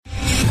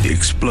the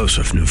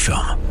explosive new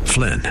film,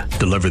 Flynn,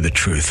 Deliver the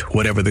Truth,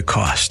 Whatever the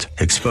Cost,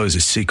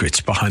 exposes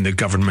secrets behind the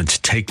government's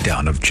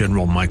takedown of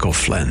General Michael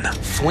Flynn.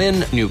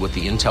 Flynn knew what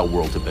the intel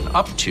world had been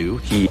up to.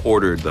 He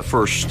ordered the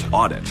first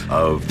audit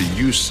of the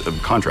use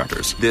of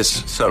contractors.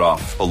 This set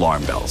off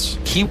alarm bells.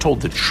 He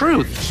told the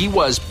truth. He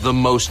was the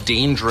most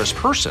dangerous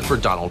person for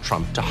Donald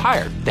Trump to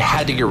hire. They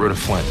had to get rid of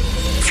Flynn.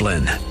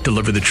 Flynn,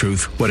 Deliver the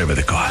Truth, Whatever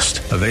the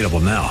Cost. Available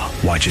now.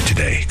 Watch it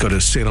today. Go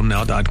to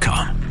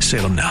salemnow.com.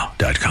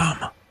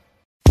 salemnow.com.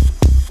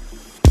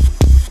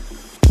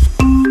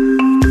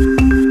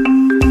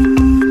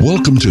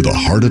 Welcome to the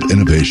Heart of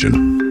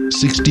Innovation.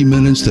 60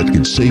 minutes that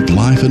could save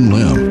life and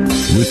limb,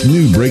 with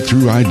new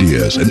breakthrough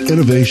ideas and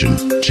innovation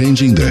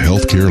changing the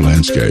healthcare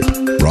landscape.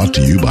 Brought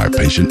to you by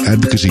patient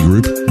advocacy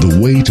group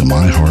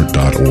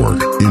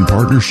thewaytomyheart.org in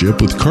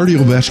partnership with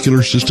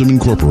Cardiovascular System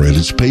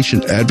Incorporated's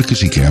patient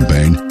advocacy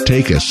campaign,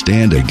 Take a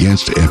Stand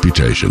Against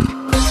Amputation.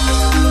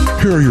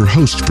 Here are your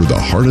hosts for the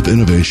Heart of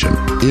Innovation,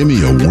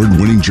 Emmy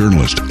Award-winning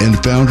journalist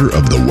and founder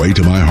of The Way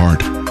to My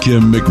Heart,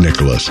 Kim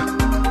McNicholas,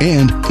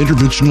 and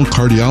interventional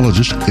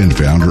cardiologist and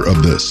founder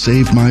of the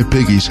Save My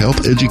Piggies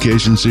Health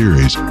Education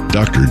Series,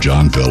 Dr.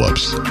 John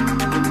Phillips.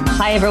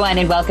 Hi, everyone,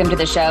 and welcome to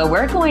the show.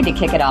 We're going to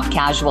kick it off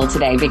casual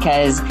today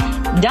because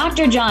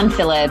Dr. John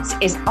Phillips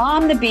is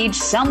on the beach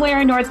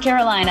somewhere in North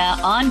Carolina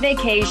on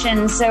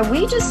vacation, so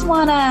we just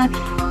want to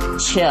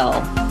chill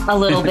a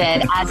little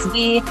bit as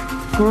we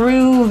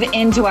groove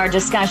into our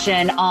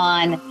discussion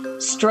on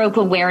stroke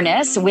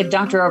awareness with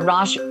Dr.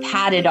 Arash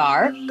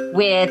Patidar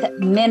with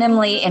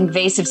Minimally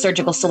Invasive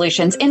Surgical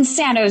Solutions in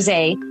San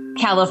Jose,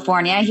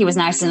 California. He was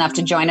nice enough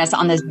to join us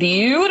on this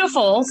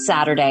beautiful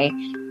Saturday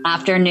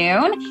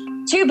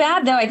afternoon. Too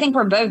bad, though. I think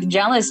we're both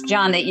jealous,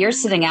 John, that you're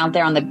sitting out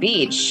there on the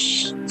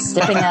beach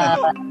sipping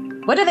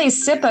what do they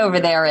sip over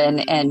there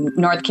in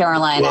North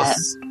Carolina?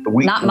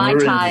 Well, Not Mai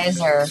Tais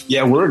or...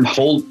 Yeah, we're in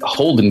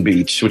Holden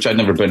Beach, which I've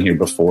never been here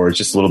before. It's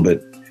just a little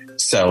bit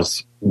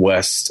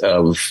southwest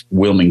of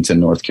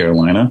Wilmington, North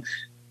Carolina.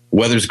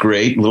 Weather's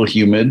great, a little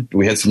humid.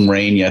 We had some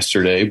rain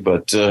yesterday,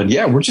 but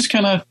we're just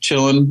kind of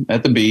chilling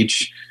at the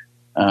beach,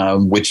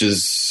 which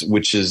is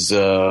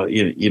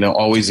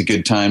always a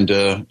good time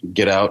to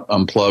get out,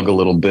 unplug a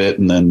little bit,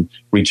 and then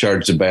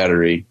recharge the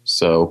battery.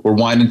 So we're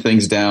winding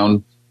things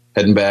down,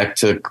 heading back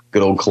to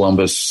good old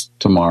Columbus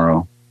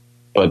tomorrow.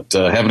 But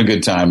having a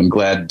good time, and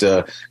glad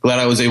I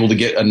was able to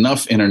get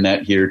enough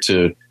internet here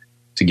to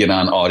get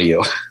on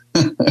audio.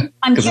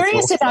 I'm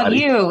curious about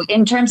you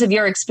in terms of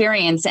your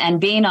experience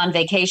and being on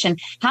vacation.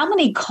 How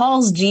many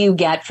calls do you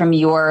get from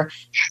your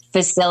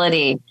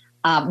facility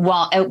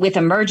with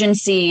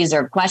emergencies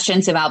or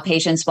questions about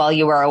patients while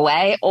you were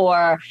away?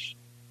 Or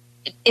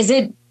is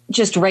it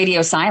just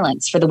radio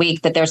silence for the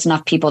week that there's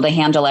enough people to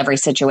handle every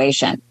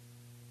situation?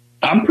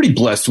 I'm pretty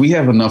blessed. We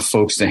have enough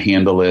folks to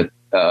handle it.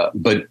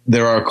 But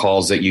there are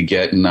calls that you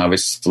get, and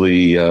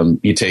obviously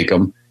you take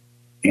them,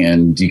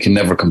 and you can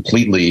never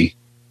completely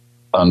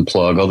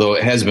unplug, although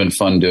it has been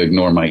fun to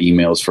ignore my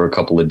emails for a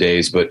couple of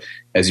days. But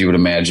as you would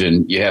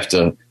imagine, you have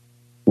to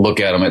look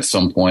at them at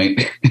some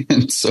point.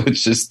 And so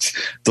it's just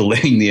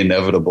delaying the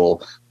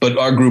inevitable. But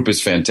our group is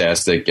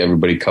fantastic.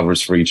 Everybody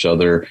covers for each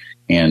other.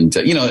 And,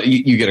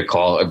 you get a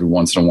call every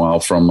once in a while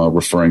from a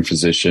referring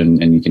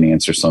physician, and you can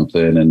answer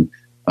something. And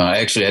I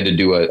actually had to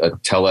do a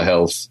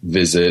telehealth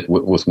visit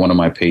with one of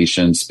my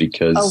patients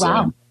because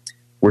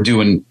we're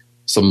doing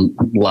some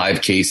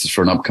live cases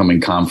for an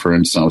upcoming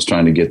conference, and I was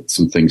trying to get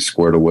some things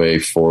squared away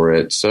for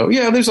it. So,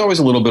 yeah, there's always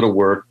a little bit of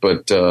work,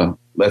 but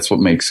that's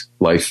what makes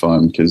life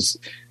fun, because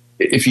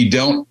if you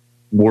don't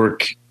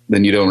work,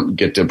 then you don't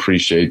get to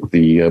appreciate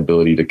the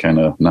ability to kind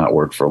of not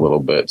work for a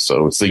little bit.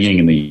 So it's the yin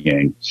and the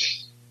yang.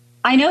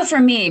 I know for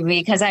me,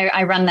 because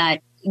I run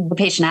the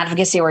patient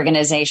advocacy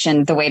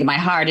organization, The Way to My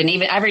Heart, and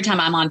even every time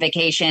I'm on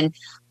vacation,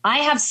 I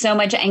have so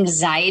much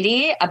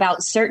anxiety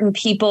about certain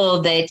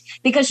people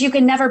because you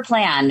can never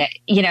plan,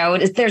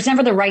 there's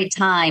never the right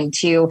time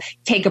to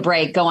take a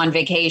break, go on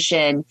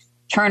vacation,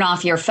 turn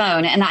off your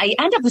phone. And I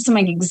end up with some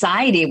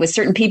anxiety with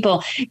certain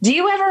people. Do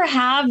you ever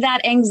have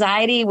that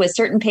anxiety with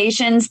certain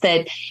patients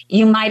that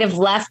you might have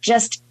left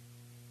just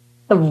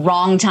the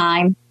wrong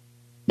time?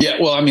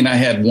 Yeah, well, I mean, I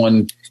had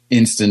one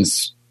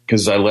instance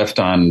because we left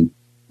on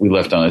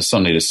a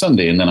Sunday to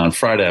Sunday. And then on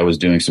Friday, I was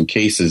doing some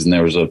cases, and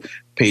there was a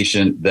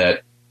patient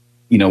that,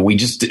 we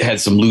just had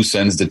some loose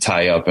ends to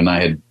tie up, and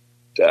I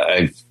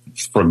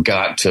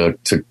forgot to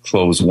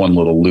close one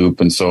little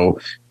loop. And so,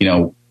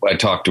 I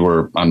talked to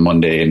her on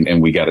Monday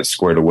and we got it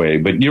squared away.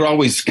 But you're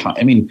always,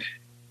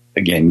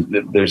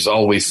 again, there's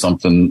always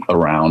something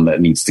around that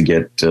needs to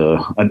get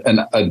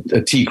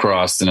a T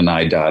crossed and an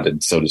I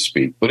dotted, so to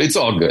speak. But it's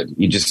all good.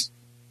 You just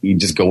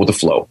go with the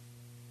flow.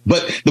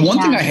 But the one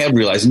thing I have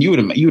realized, and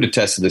you would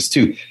attest to this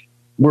too,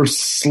 we're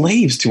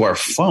slaves to our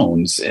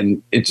phones.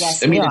 And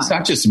it's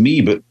not just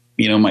me, but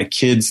my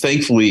kids,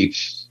 thankfully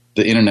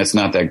the internet's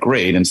not that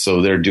great. And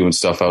so they're doing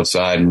stuff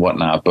outside and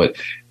whatnot. But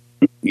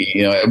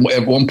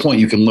At one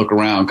point you can look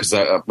around because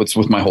it's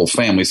with my whole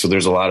family. So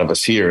there's a lot of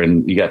us here,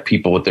 and you got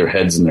people with their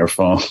heads in their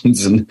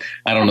phones, and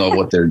I don't know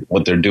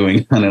what they're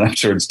doing. And I'm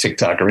sure it's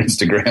TikTok or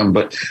Instagram,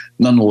 but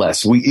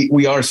nonetheless,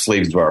 we are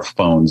slaves to our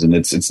phones, and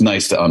it's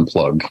nice to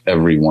unplug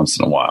every once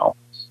in a while.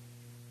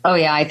 Oh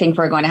yeah, I think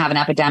we're going to have an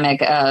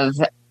epidemic of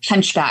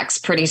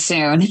hunchbacks pretty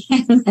soon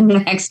in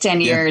the next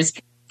 10 years.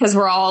 Because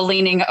we're all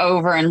leaning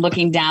over and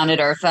looking down at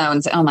our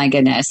phones. Oh, my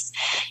goodness.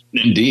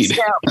 Indeed.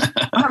 So,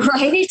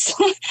 right?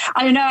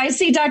 I don't know. I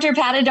see Dr.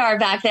 Patidar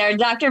back there.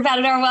 Dr.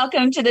 Patidar,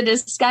 welcome to the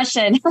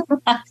discussion.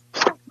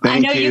 I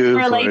know you can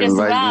relate as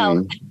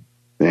well.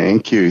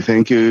 Thank you.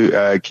 Thank you,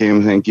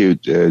 Kim. Thank you,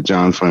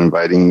 John, for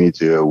inviting me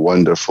to a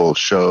wonderful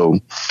show.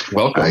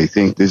 Welcome. I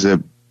think this is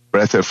a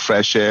breath of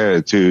fresh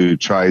air to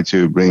try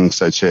to bring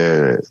such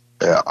a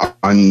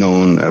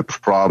unknown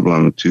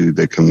problem to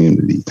the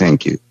community.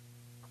 Thank you.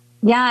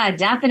 Yeah,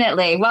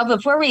 definitely. Well,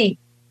 before we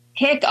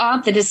kick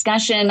off the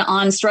discussion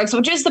on strokes,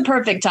 which is the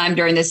perfect time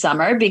during the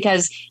summer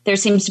because there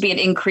seems to be an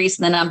increase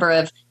in the number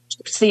of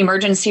the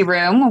emergency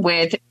room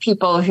with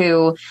people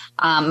who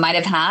might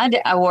have had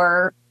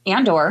or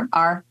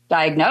are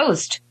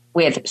diagnosed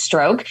with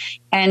stroke.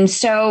 And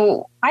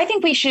so I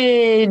think we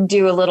should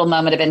do a little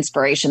moment of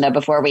inspiration, though,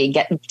 before we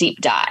get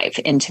deep dive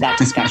into that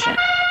discussion.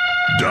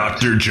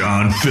 Dr.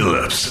 John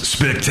Phillips'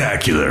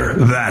 spectacular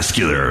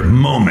vascular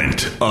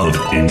moment of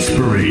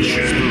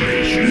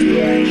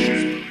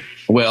inspiration.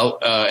 Well,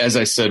 as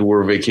I said,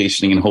 we're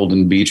vacationing in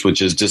Holden Beach,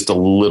 which is just a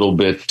little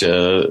bit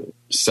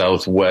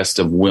southwest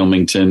of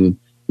Wilmington,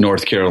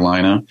 North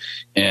Carolina.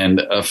 And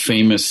a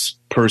famous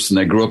person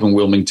that grew up in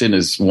Wilmington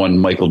is one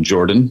Michael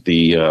Jordan,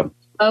 the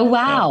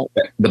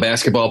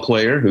basketball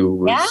player who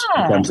was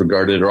sometimes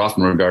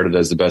often regarded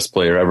as the best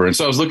player ever. And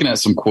so I was looking at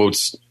some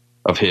quotes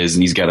of his,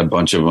 and he's got a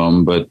bunch of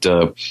them, but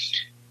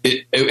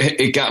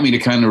it got me to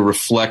kind of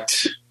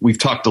reflect. We've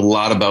talked a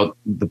lot about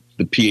the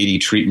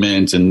PAD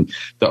treatment and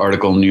the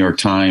article in the New York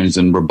Times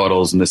and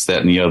rebuttals and this,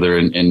 that, and the other.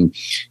 And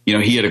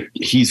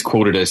he's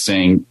quoted as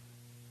saying,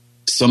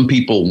 some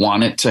people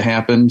want it to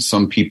happen,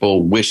 some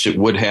people wish it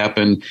would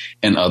happen,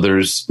 and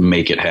others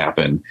make it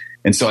happen.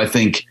 And so I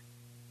think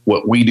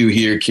what we do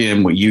here,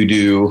 Kim, what you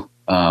do,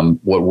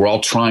 what we're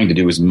all trying to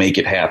do is make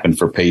it happen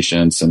for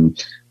patients.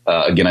 And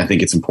again, I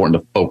think it's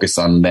important to focus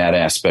on that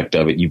aspect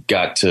of it. You've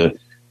got to,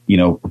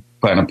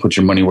 kind of put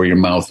your money where your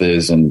mouth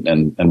is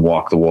and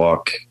walk the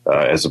walk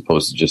as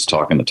opposed to just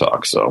talking the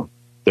talk. So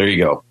there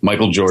you go.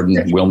 Michael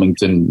Jordan,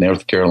 Wilmington,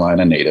 North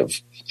Carolina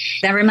native.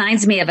 That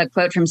reminds me of a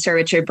quote from Sir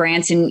Richard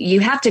Branson.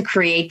 You have to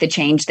create the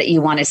change that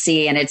you want to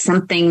see. And it's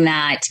something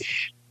that,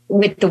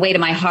 with the weight of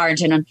my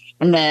heart and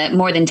the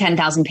more than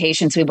 10,000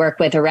 patients we work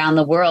with around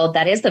the world,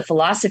 that is the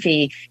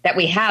philosophy that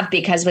we have,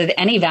 because with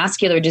any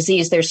vascular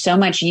disease, there's so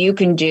much you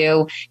can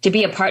do to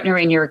be a partner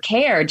in your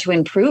care to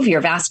improve your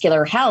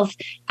vascular health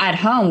at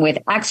home with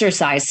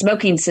exercise,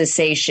 smoking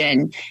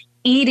cessation,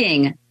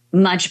 eating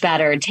much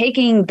better,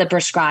 taking the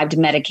prescribed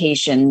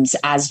medications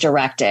as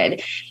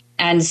directed.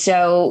 And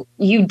so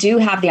you do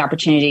have the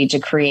opportunity to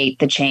create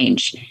the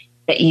change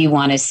that you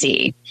want to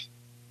see.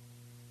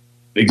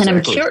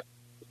 Exactly. And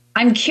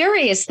I'm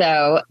curious,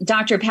 though,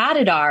 Dr.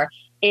 Patidar,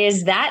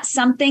 is that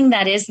something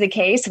that is the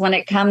case when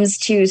it comes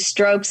to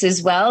strokes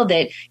as well,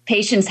 that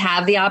patients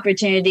have the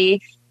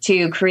opportunity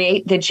to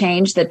create the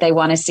change that they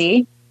want to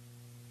see?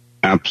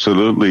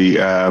 Absolutely.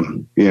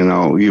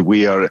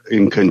 We are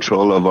in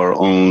control of our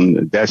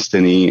own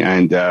destiny,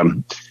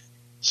 and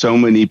so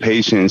many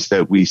patients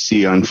that we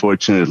see,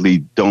 unfortunately,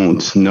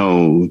 don't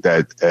know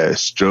that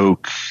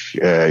stroke,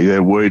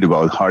 they're worried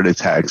about heart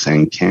attacks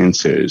and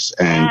cancers,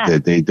 and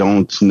that they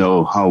don't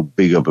know how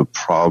big of a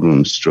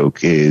problem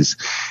stroke is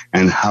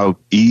and how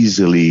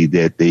easily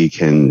that they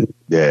can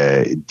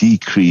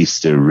decrease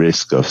the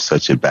risk of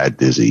such a bad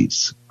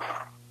disease.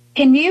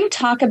 Can you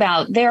talk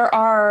about, there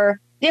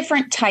are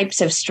different types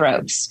of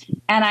strokes,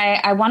 and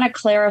I want to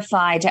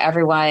clarify to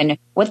everyone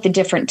what the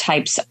different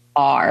types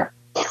are.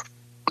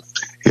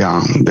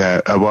 Yeah,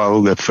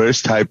 the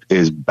first type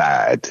is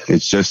bad.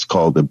 It's just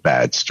called a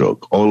bad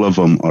stroke. All of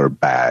them are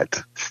bad.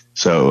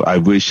 So I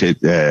wish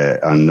it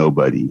on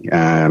nobody.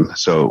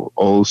 So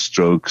all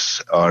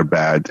strokes are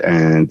bad.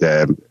 And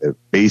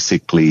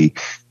basically,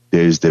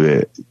 there's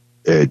the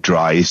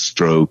dry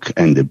stroke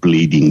and the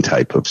bleeding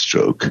type of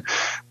stroke.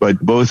 But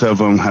both of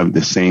them have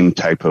the same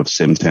type of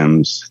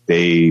symptoms.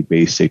 They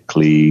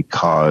basically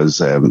cause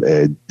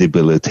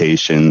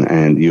debilitation,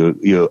 and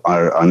you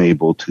are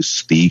unable to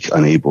speak,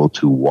 unable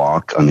to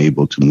walk,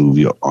 unable to move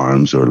your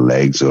arms or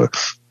legs or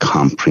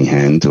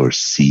comprehend or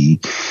see.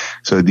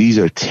 So these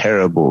are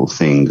terrible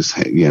things,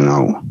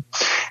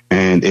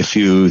 And if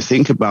you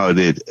think about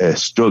it,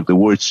 stroke, the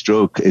word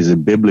stroke is a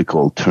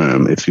biblical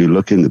term. If you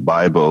look in the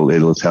Bible,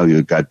 it'll tell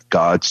you that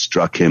God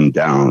struck him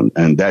down.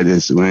 And that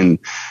is when,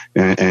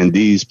 and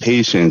these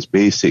patients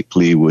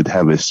basically would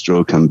have a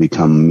stroke and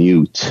become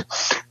mute.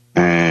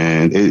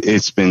 And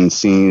it's been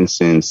seen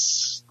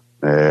since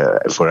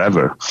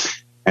forever.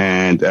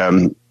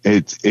 And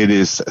it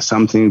is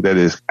something that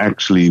is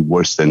actually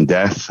worse than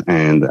death.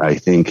 And I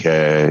think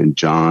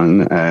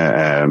John,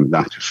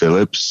 Dr.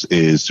 Phillips,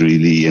 is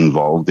really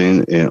involved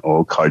in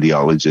all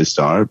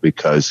cardiologists are,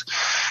 because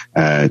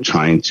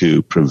trying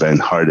to prevent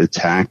heart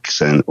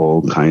attacks and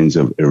all kinds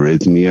of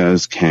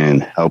arrhythmias can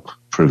help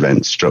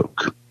prevent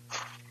stroke.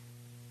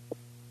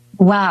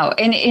 Wow.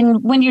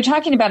 And when you're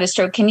talking about a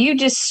stroke, can you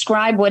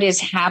describe what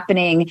is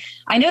happening?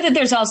 I know that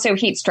there's also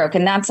heat stroke,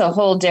 and that's a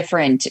whole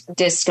different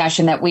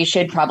discussion that we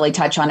should probably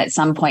touch on at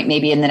some point,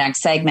 maybe in the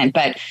next segment.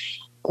 But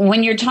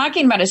when you're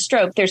talking about a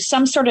stroke, there's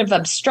some sort of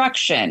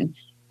obstruction,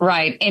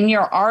 right, in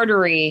your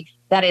artery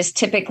that is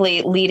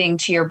typically leading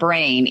to your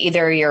brain,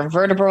 either your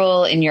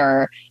vertebral, in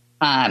your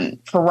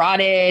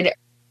carotid,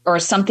 or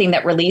something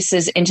that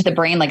releases into the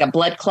brain, like a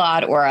blood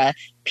clot or a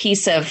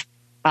piece of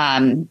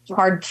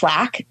hard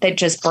plaque that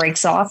just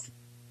breaks off?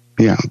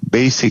 Yeah,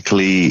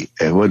 basically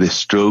what a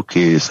stroke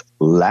is,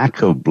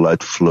 lack of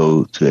blood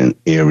flow to an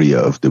area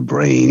of the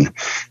brain,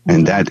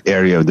 and that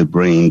area of the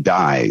brain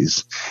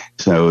dies.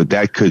 So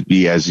that could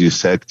be, as you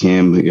said,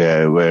 Kim,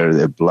 where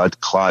the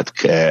blood clot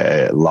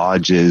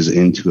lodges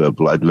into a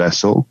blood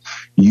vessel.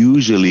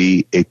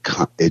 Usually it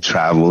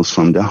travels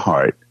from the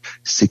heart.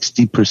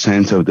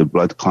 60% of the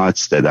blood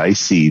clots that I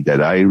see,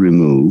 that I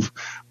remove,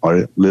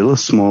 are little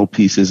small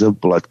pieces of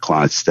blood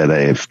clots that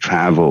I have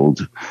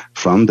traveled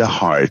from the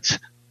heart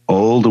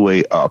all the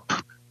way up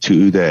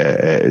to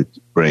the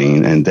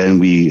brain, and then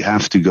we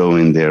have to go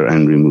in there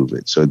and remove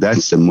it. So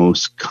that's the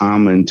most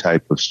common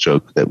type of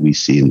stroke that we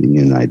see in the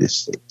United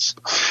States.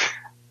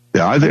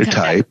 The other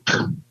type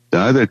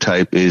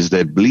is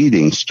the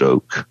bleeding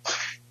stroke.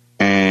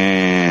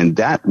 And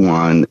that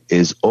one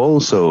is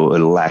also a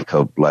lack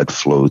of blood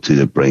flow to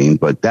the brain,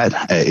 but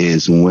that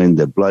is when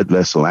the blood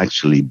vessel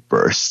actually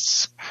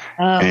bursts.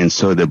 And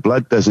so the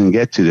blood doesn't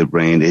get to the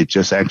brain. It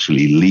just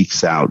actually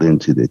leaks out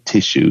into the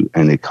tissue,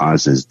 and it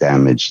causes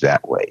damage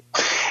that way.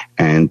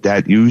 And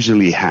that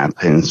usually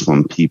happens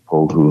from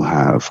people who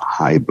have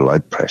high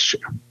blood pressure.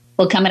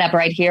 Well, coming up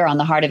right here on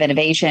The Heart of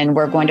Innovation,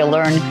 we're going to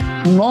learn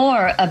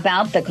more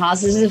about the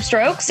causes of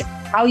strokes,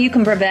 how you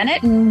can prevent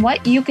it, and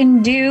what you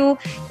can do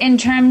in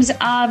terms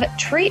of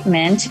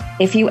treatment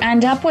if you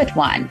end up with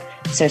one.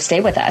 So stay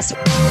with us.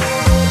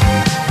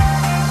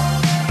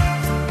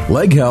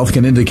 Leg health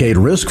can indicate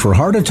risk for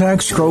heart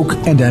attack, stroke,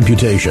 and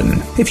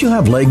amputation. If you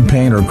have leg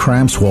pain or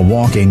cramps while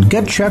walking,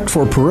 get checked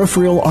for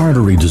peripheral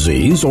artery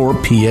disease, or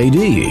PAD.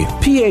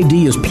 PAD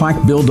is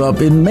plaque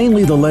buildup in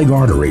mainly the leg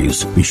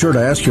arteries. Be sure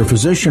to ask your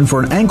physician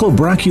for an ankle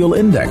brachial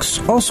index,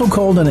 also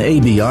called an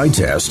ABI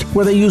test,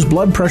 where they use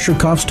blood pressure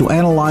cuffs to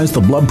analyze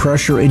the blood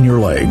pressure in your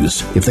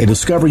legs. If they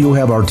discover you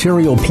have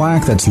arterial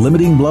plaque that's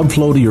limiting blood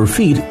flow to your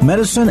feet,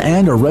 medicine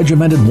and a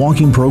regimented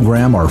walking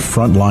program are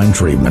frontline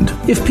treatment.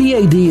 If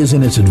PAD is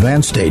in its advanced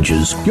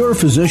stages, your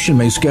physician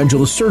may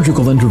schedule a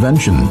surgical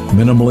intervention.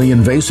 Minimally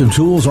invasive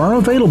tools are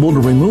available to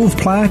remove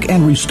plaque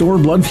and restore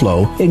blood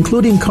flow,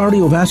 including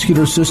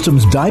Cardiovascular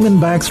System's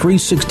Diamondback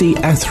 360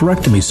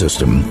 atherectomy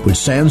system, which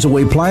sands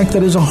away plaque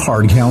that is a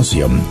hard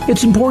calcium.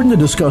 It's important to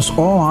discuss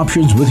all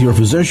options with your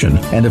physician,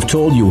 and if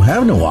told you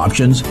have no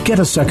options, get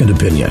a second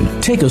opinion.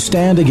 Take a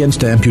stand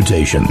against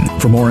amputation.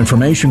 For more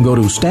information, go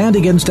to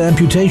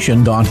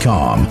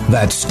standagainsamputation.com.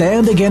 That's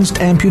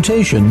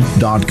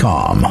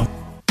standagainsamputation.com.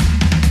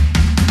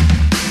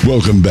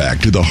 Welcome back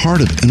to The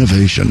Heart of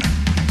Innovation.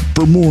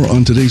 For more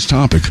on today's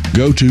topic,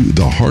 go to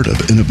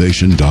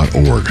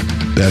theheartofinnovation.org.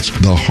 That's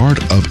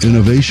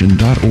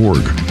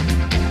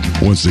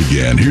theheartofinnovation.org. Once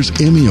again, here's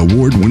Emmy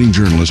Award-winning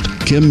journalist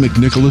Kim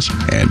McNicholas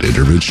and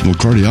interventional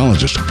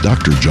cardiologist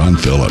Dr. John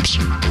Phillips.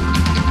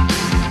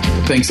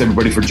 Thanks,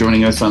 everybody, for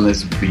joining us on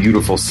this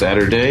beautiful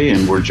Saturday.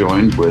 And we're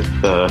joined with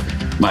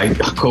my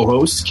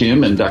co-hosts,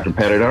 Kim and Dr.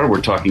 Patidar.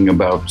 We're talking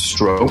about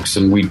strokes,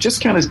 and we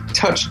just kind of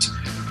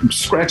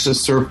scratch the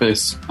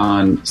surface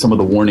on some of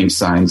the warning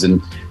signs.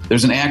 And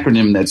there's an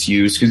acronym that's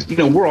used because,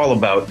 we're all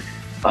about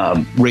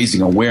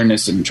raising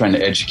awareness and trying to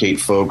educate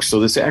folks. So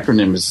this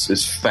acronym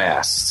is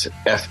FAST,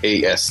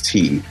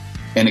 F-A-S-T,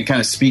 and it kind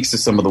of speaks to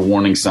some of the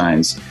warning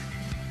signs.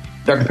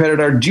 Dr.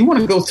 Patidar, do you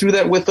want to go through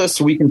that with us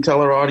so we can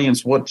tell our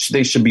audience what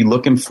they should be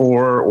looking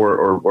for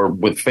or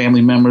with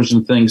family members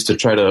and things to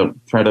try to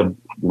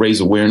raise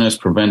awareness,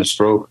 prevent a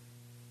stroke?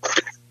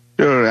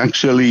 Sure.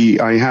 Actually,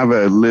 I have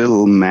a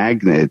little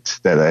magnet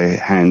that I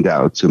hand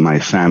out to my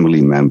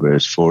family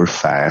members for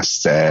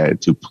FAST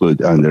to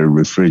put on their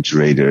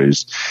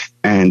refrigerators.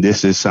 And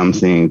this is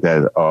something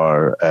that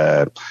our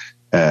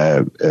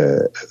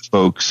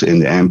folks in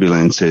the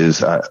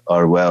ambulances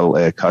are well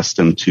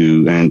accustomed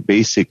to. And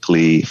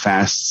basically,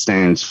 FAST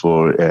stands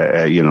for,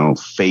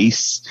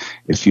 face,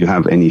 if you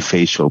have any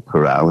facial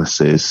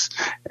paralysis.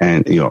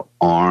 And, A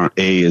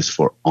is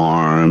for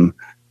arm.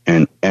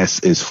 And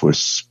S is for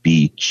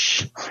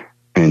speech,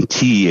 and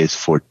T is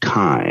for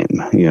time,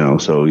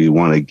 so you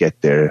want to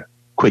get there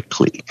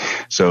quickly.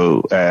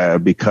 So,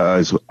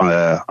 because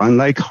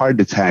unlike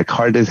heart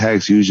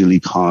attacks usually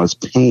cause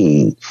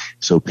pain.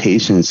 So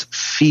patients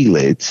feel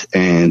it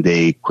and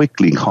they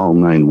quickly call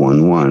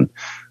 911.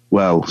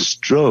 Well,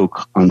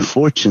 stroke,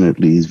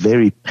 unfortunately, is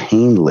very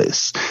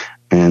painless.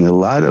 And a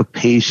lot of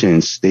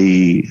patients,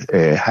 they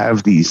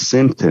have these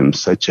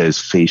symptoms such as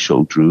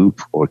facial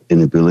droop or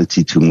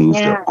inability to move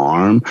their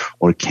arm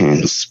or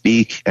can't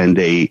speak. And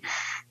they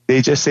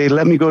just say,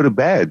 let me go to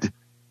bed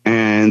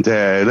and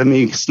let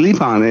me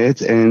sleep on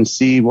it and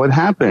see what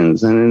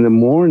happens. And in the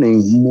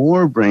morning,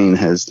 more brain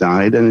has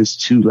died and it's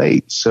too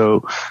late.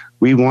 So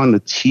we want to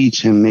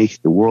teach and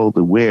make the world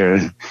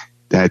aware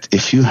that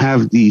if you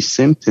have these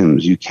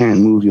symptoms, you can't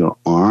move your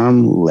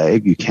arm,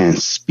 leg, you can't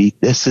speak,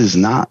 this is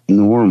not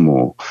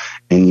normal.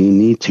 And you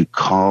need to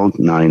call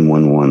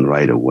 911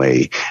 right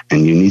away.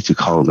 And you need to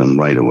call them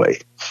right away.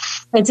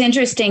 It's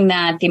interesting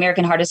that the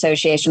American Heart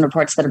Association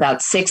reports that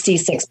about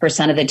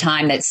 66% of the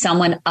time that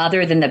someone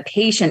other than the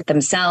patient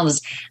themselves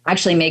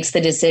actually makes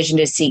the decision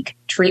to seek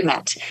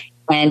treatment.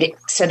 And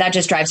so that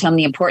just drives home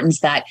the importance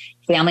that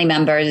family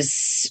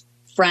members,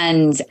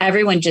 friends,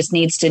 everyone just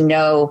needs to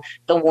know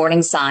the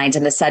warning signs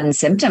and the sudden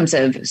symptoms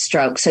of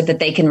stroke so that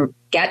they can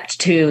get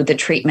to the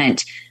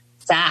treatment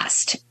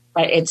fast.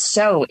 It's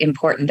so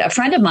important. A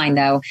friend of mine,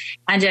 though,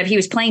 he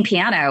was playing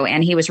piano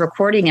and he was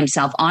recording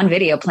himself on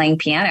video playing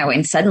piano,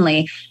 and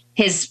suddenly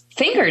his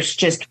fingers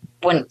just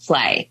wouldn't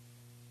play.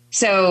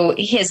 So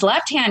his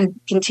left hand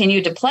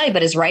continued to play,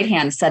 but his right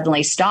hand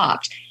suddenly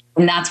stopped.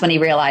 And that's when he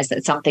realized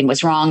that something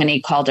was wrong, and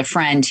he called a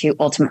friend who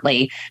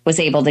ultimately was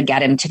able to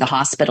get him to the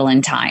hospital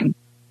in time.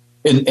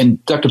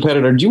 And Dr.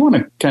 Pettitor, do you want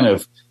to kind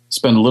of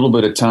spend a little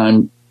bit of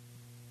time,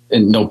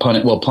 and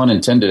pun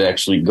intended,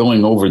 actually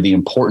going over the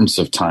importance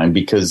of time,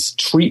 because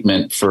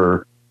treatment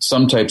for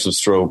some types of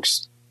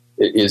strokes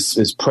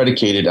is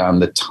predicated on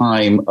the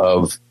time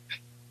of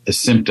the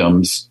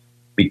symptoms,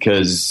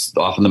 because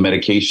often the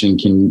medication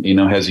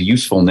has a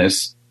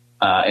usefulness.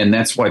 And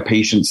that's why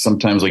patients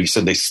sometimes, like you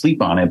said, they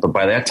sleep on it, but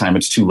by that time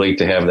it's too late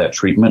to have that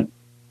treatment.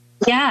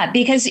 Yeah,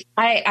 because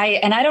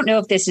I don't know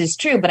if this is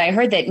true, but I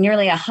heard that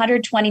nearly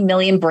 120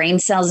 million brain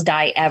cells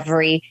die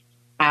every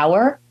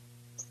hour.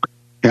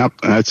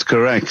 Yep, that's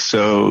correct.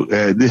 So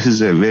this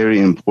is a very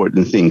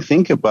important thing.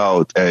 Think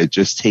about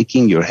just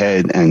taking your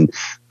head and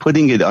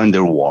putting it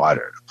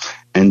underwater.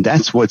 And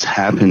that's what's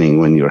happening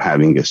when you're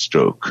having a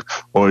stroke.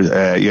 Or,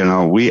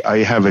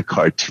 I have a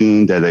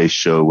cartoon that I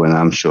show when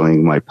I'm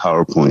showing my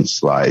PowerPoint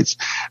slides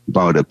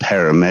about a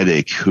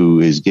paramedic who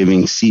is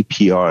giving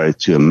CPR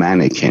to a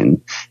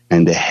mannequin,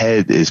 and the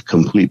head is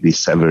completely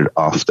severed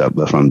off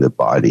from the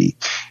body.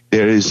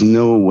 There is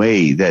no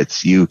way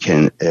that you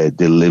can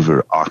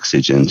deliver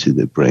oxygen to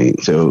the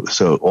brain. So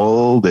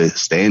all the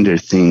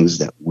standard things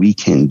that we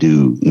can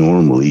do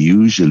normally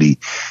usually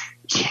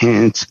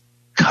can't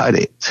cut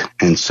it.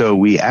 And so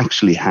we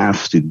actually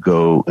have to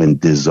go and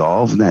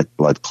dissolve that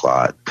blood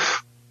clot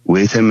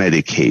with a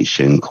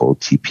medication called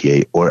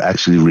TPA, or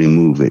actually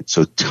remove it.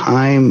 So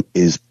time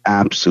is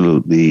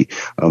absolutely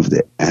of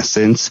the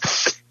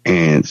essence.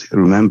 And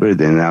remember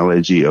the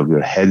analogy of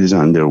your head is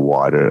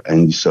underwater.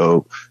 And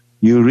so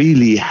you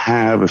really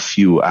have a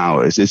few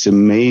hours. It's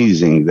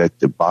amazing that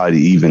the body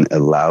even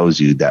allows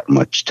you that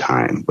much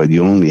time, but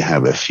you only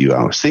have a few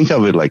hours. Think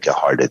of it like a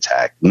heart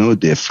attack, no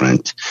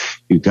different.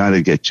 You got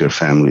to get your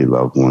family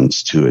loved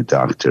ones to a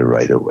doctor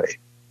right away.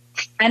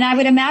 And I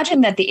would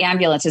imagine that the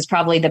ambulance is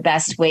probably the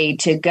best way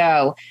to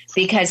go,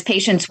 because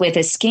patients with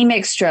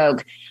ischemic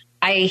stroke,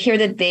 I hear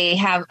that they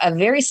have a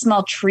very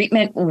small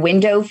treatment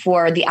window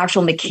for the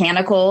actual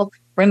mechanical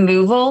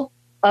removal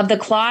of the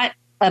clot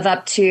of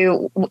up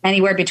to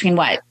anywhere between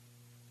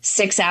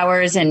 6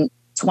 hours and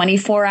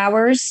 24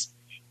 hours.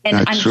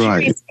 And That's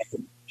right.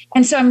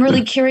 And so I'm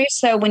really curious.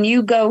 So when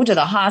you go to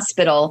the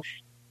hospital,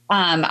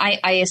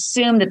 I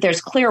assume that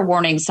there's clear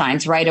warning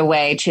signs right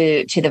away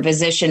to the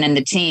physician and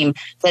the team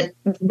that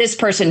this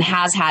person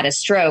has had a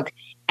stroke,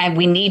 and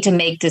we need to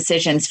make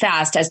decisions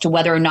fast as to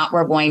whether or not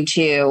we're going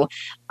to,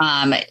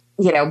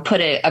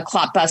 put a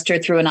clot buster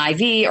through an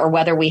IV, or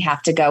whether we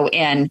have to go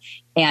in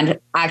and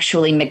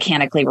actually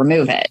mechanically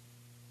remove it.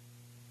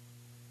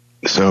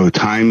 So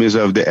time is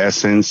of the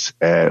essence.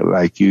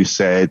 Like you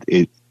said,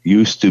 it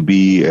used to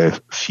be a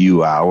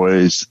few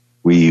hours.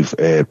 We've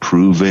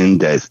proven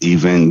that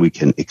even we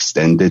can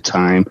extend the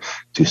time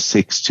to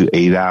 6 to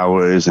 8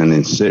 hours, and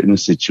in certain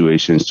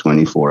situations,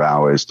 24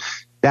 hours.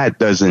 That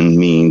doesn't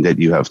mean that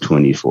you have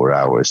 24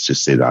 hours to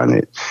sit on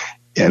it.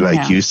 And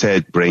like you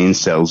said, brain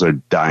cells are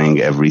dying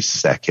every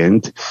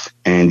second,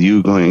 and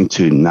you're going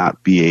to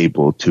not be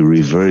able to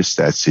reverse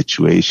that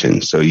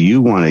situation. So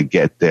you want to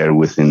get there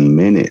within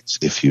minutes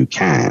if you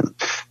can.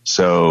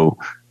 So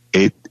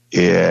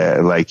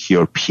like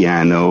your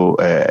piano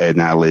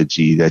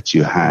analogy that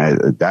you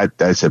had,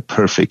 that's a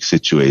perfect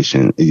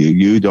situation.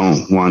 You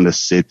don't want to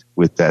sit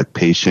with that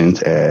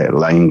patient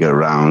lying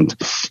around.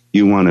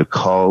 You want to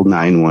call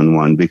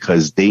 911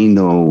 because they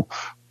know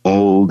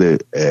all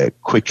the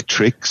quick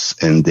tricks,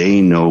 and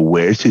they know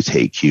where to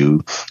take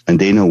you, and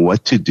they know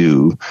what to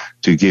do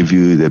to give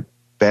you the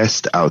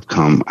best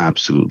outcome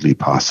absolutely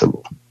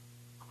possible.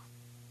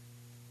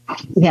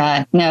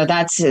 Yeah, no,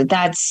 that's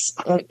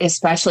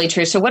especially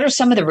true. So what are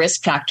some of the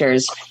risk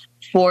factors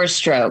for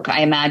stroke? I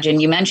imagine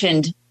you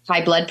mentioned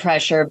high blood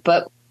pressure,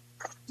 but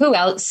who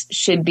else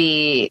should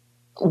be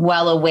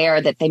well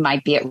aware that they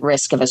might be at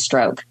risk of a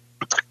stroke?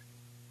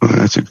 Well,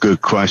 that's a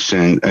good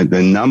question.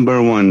 The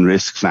number one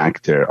risk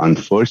factor,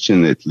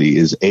 unfortunately,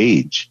 is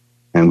age.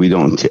 And we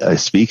don't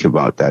speak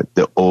about that.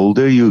 The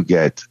older you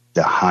get,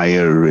 the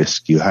higher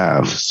risk you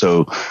have.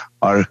 So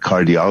our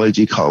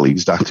cardiology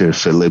colleagues, Dr.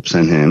 Phillips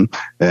and him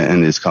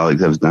and his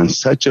colleagues, have done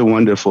such a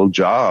wonderful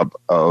job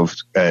of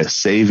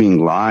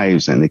saving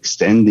lives and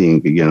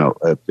extending,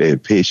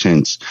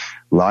 patients'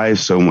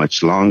 lives so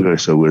much longer.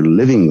 So we're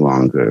living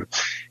longer.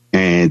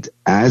 And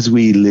as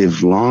we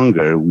live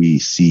longer, we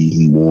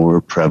see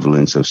more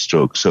prevalence of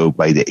stroke. So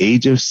by the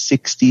age of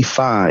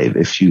 65,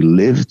 if you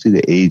live to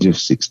the age of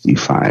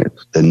 65,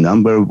 the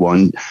number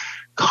one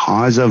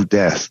cause of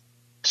death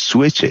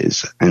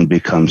switches and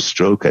becomes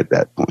stroke at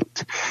that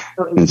point.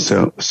 And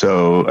so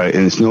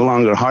and it's no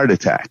longer heart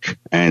attack.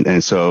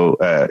 And so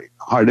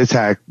heart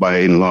attack by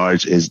and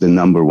large is the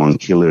number one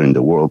killer in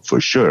the world for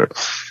sure.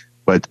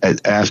 But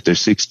after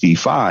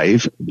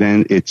 65,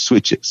 then it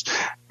switches.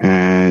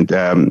 And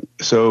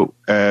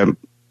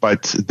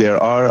but there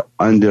are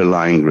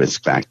underlying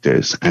risk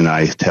factors. And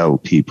I tell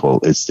people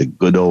it's the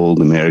good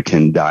old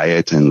American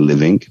diet and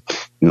living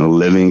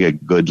a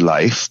good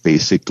life,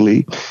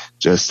 basically.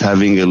 Just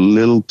having a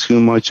little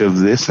too much of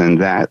this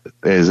and that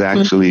is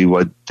actually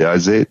what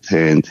does it.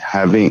 And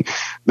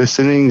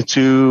listening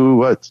to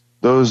what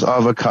those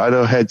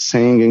avocado heads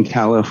saying in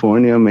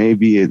California may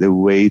be the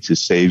way to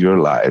save your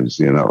lives,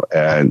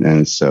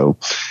 and so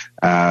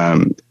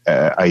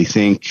I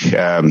think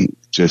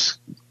just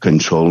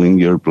controlling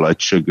your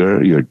blood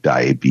sugar, your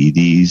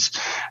diabetes,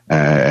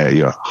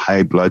 your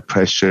high blood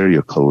pressure,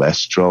 your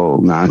cholesterol,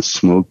 not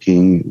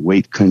smoking,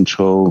 weight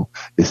control,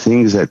 the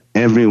things that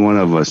every one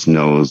of us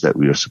knows that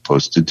we are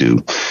supposed to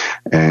do.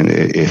 And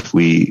if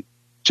we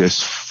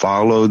just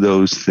follow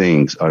those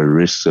things, our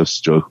risks of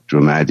stroke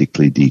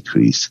dramatically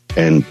decrease.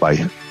 And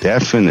by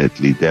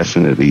definitely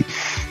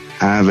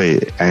have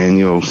an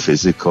annual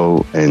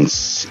physical. And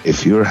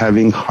if you're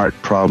having heart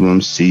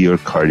problems, see your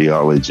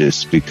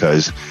cardiologist,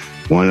 because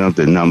one of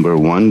the number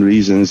one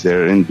reasons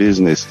they're in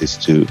business is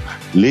to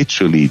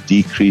literally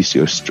decrease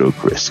your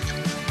stroke risk.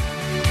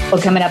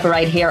 Well, coming up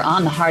right here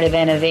on The Heart of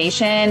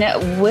Innovation,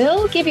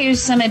 we'll give you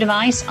some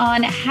advice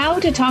on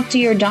how to talk to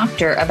your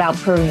doctor about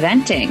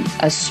preventing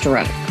a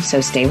stroke.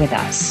 So stay with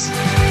us.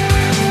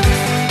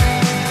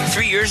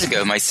 3 years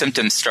ago, my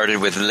symptoms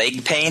started with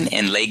leg pain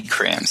and leg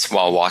cramps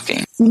while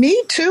walking. Me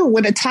too,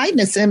 with a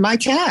tightness in my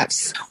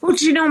calves. Well,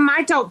 do you know,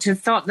 my doctor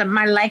thought that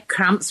my leg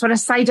cramps were a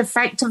side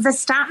effect of the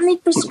statin he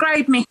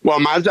prescribed me. Well,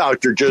 my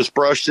doctor just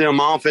brushed them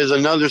off as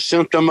another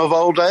symptom of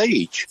old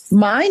age.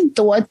 Mine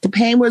thought the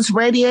pain was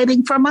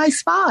radiating from my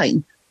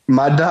spine.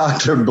 My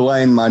doctor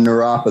blamed my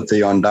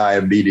neuropathy on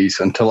diabetes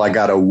until I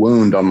got a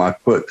wound on my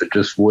foot that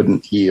just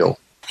wouldn't heal.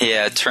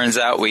 Yeah, it turns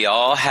out we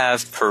all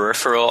have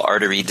peripheral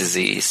artery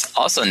disease,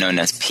 also known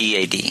as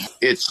PAD.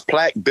 It's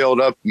plaque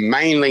buildup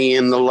mainly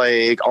in the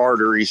leg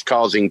arteries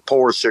causing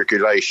poor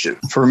circulation.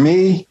 For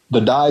me, the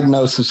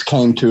diagnosis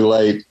came too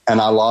late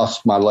and I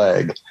lost my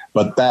leg,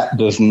 but that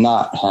does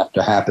not have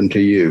to happen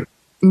to you.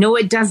 No,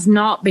 it does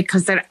not,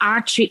 because there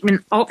are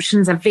treatment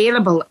options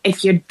available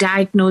if you're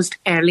diagnosed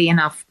early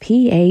enough.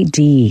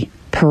 PAD.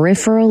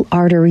 Peripheral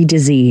artery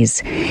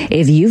disease.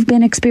 If you've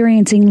been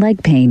experiencing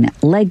leg pain,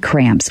 leg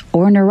cramps,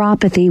 or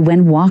neuropathy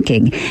when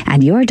walking,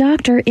 and your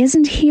doctor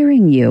isn't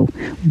hearing you,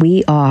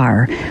 we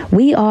are.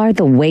 We are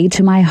The Way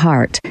to My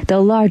Heart, the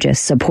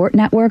largest support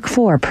network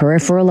for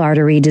peripheral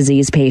artery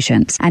disease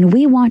patients, and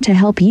we want to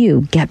help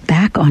you get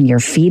back on your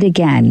feet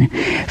again.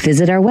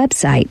 Visit our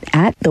website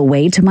at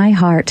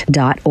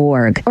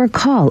thewaytomyheart.org or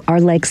call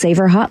our Leg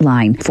Saver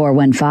hotline,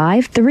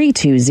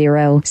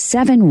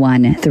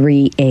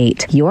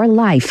 415-320-7138. Your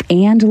life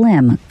and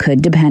limb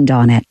could depend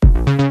on it.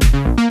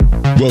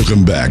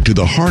 Welcome back to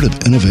The Heart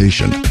of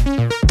Innovation.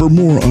 For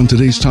more on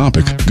today's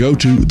topic, go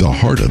to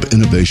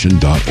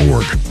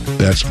theheartofinnovation.org.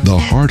 That's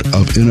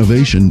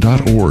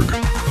theheartofinnovation.org.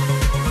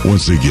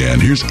 Once again,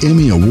 here's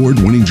Emmy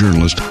Award-winning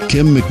journalist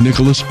Kim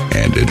McNicholas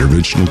and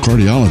interventional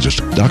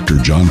cardiologist Dr.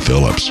 John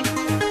Phillips.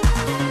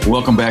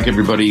 Welcome back,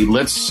 everybody.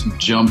 Let's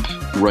jump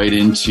right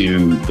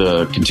into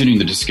continuing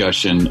the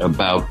discussion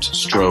about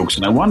strokes.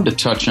 And I wanted to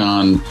touch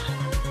on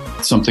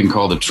something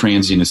called a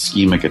transient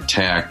ischemic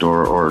attack,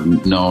 or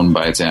known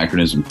by its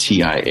acronym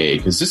TIA,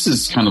 because this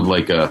is kind of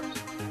like a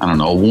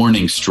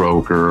warning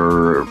stroke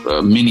or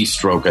a mini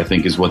stroke, I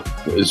think is what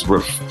is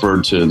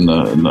referred to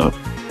by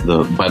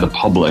the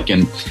public.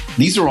 And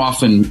these are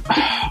often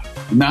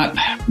not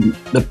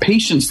the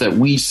patients that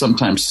we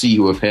sometimes see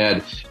who have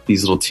had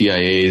these little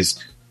TIAs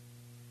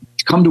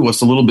come to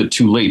us a little bit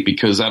too late,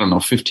 because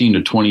 15 to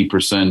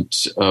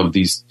 20% of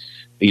these,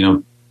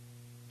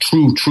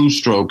 true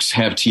strokes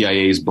have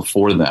TIAs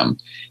before them.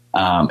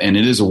 And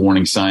it is a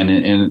warning sign.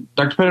 And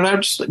Dr. Pettit, I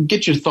would just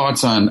get your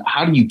thoughts on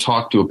how do you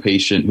talk to a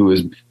patient who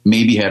has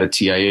maybe had a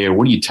TIA, or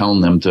what are you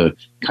telling them to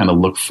kind of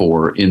look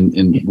for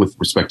in with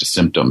respect to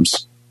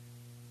symptoms?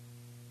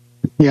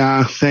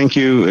 Yeah, thank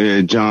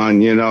you, John.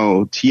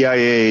 TIA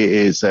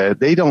is,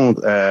 they don't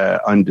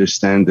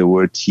understand the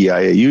word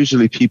TIA.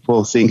 Usually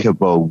people think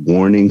about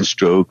warning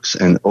strokes,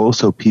 and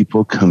also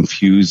people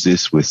confuse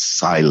this with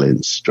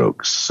silent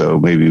strokes. So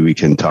maybe we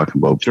can talk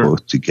about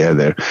both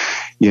together.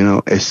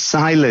 A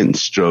silent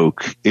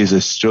stroke is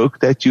a stroke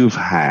that you've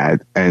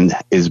had and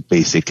is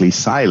basically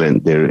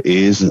silent. There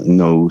is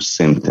no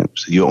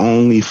symptoms. You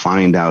only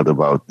find out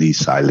about these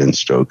silent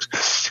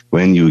strokes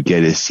when you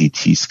get a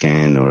CT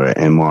scan or an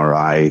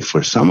MRI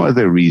for some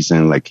other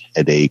reason, like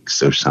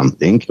headaches or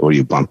something, or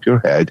you bump your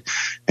head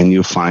and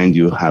you find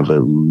you have a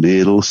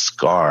little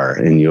scar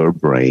in your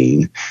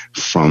brain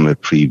from a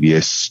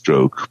previous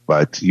stroke,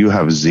 but you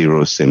have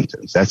zero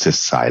symptoms. That's a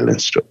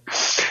silent stroke.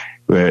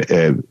 Where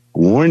a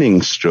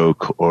warning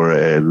stroke, or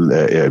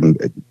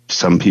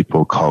some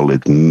people call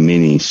it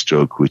mini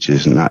stroke, which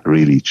is not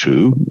really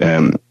true,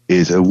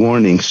 is a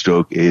warning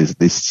stroke is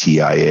this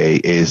TIA,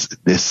 is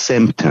the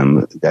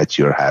symptom that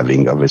you're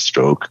having of a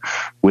stroke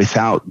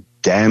without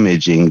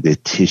damaging the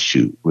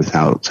tissue,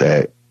 without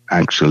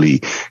actually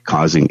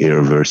causing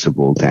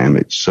irreversible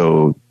damage.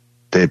 So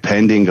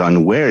depending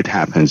on where it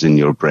happens in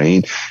your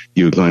brain,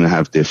 you're going to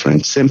have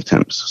different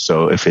symptoms.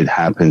 So if it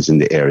happens in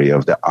the area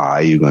of the eye,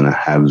 you're going to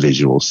have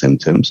visual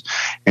symptoms.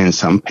 And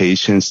some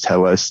patients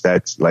tell us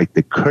that like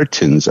the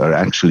curtains are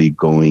actually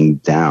going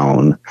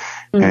down.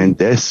 Mm-hmm. And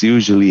this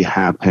usually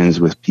happens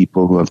with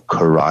people who have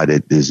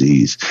carotid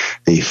disease.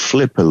 They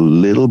flip a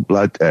little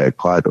blood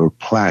clot or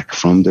plaque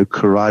from the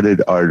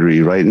carotid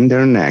artery right in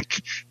their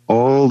neck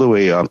all the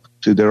way up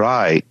to their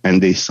eye.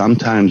 And they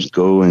sometimes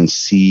go and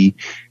see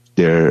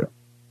their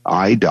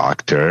eye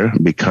doctor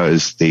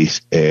because they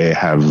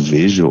have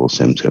visual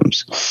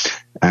symptoms.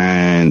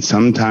 And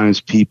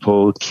sometimes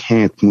people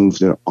can't move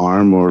their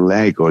arm or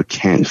leg, or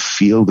can't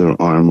feel their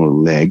arm or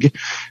leg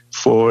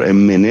for a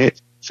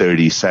minute,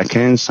 30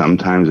 seconds,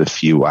 sometimes a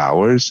few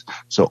hours.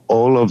 So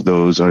all of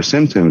those are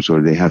symptoms,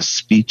 or they have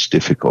speech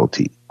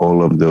difficulty.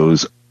 All of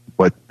those,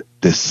 but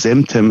the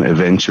symptom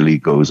eventually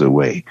goes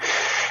away.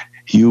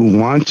 You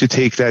want to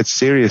take that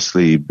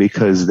seriously,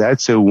 because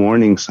that's a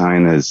warning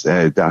sign, as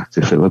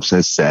Dr. Phillips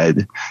has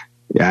said,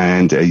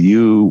 and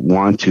you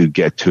want to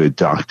get to a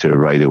doctor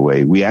right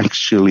away. We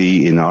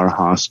actually, in our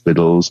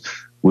hospitals,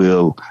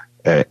 will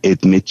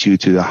admit you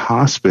to the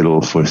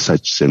hospital for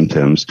such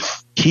symptoms,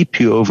 keep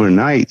you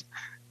overnight,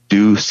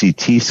 do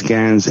CT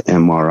scans,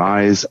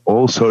 MRIs,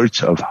 all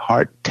sorts of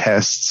heart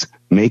tests,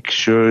 make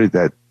sure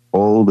that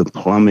all the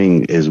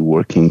plumbing is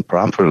working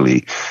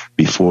properly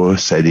before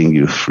setting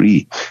you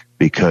free.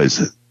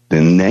 Because the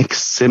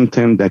next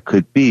symptom that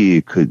could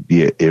be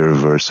an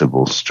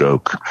irreversible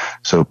stroke.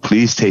 So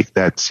please take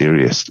that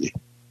seriously.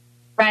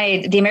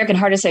 Right. The American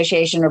Heart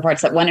Association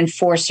reports that 1 in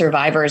 4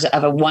 survivors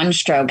of a one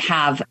stroke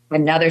have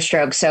another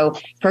stroke. So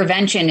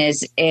prevention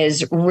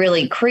is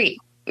really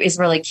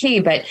key.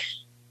 But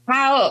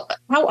how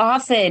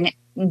often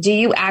do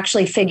you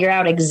actually figure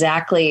out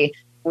exactly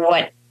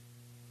what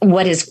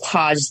has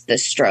caused the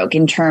stroke,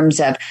 in terms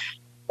of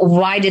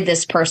why did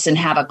this person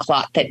have a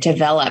clot that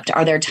developed?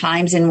 Are there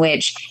times in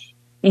which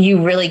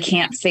you really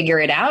can't figure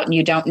it out and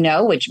you don't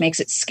know, which makes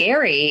it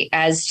scary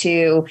as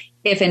to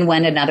if and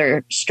when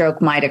another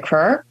stroke might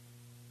occur?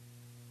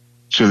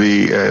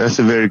 Actually, that's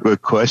a very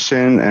good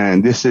question.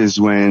 And this is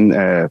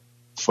when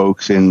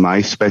folks in my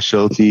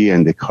specialty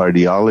and the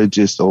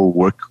cardiologists all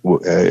work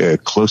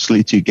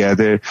closely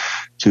together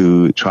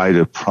to try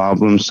to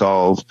problem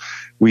solve.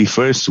 We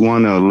first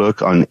want to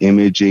look on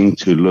imaging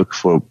to look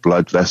for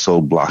blood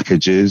vessel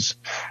blockages.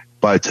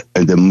 But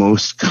the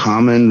most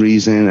common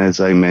reason, as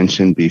I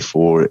mentioned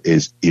before,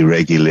 is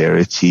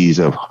irregularities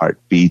of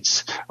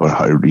heartbeats or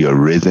your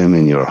rhythm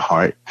in your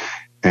heart.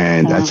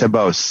 And that's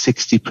about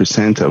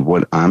 60% of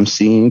what I'm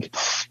seeing.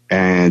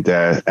 And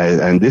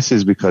this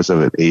is because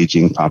of an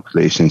aging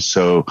population.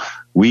 So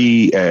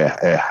we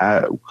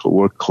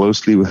work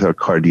closely with our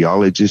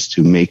cardiologists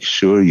to make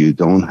sure you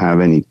don't have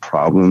any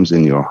problems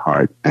in your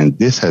heart. And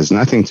this has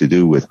nothing to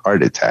do with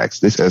heart attacks.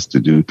 This has to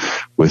do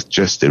with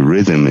just the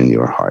rhythm in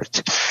your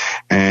heart.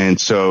 And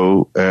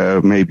so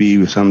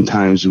maybe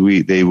sometimes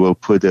they will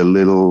put a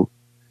little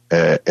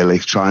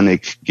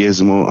electronic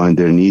gizmo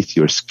underneath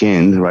your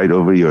skin, right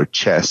over your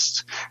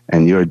chest,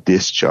 and you're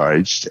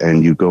discharged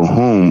and you go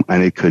home,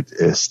 and it could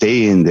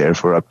stay in there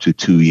for up to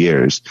 2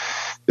 years.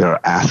 There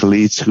are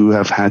athletes who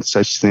have had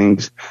such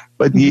things,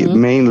 but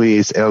mainly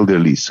it's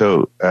elderly.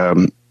 So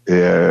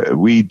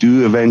we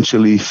do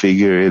eventually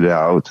figure it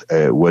out,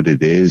 what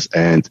it is.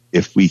 And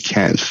if we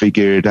can't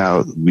figure it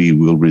out, we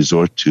will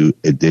resort to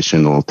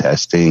additional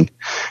testing.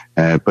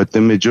 But the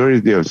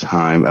majority of the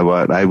time,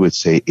 about, I would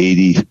say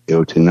 80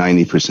 to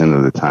 90%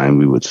 of the time,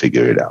 we would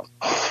figure it out.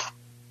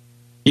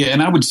 Yeah,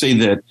 and I would say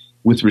that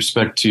with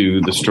respect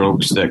to the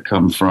strokes that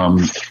come from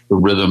the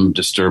rhythm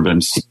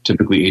disturbance,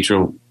 typically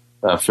atrial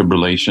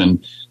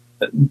fibrillation,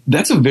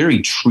 that's a very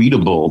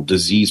treatable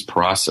disease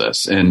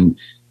process. And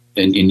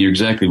And you're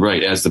exactly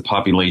right. As the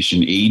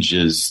population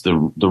ages,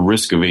 the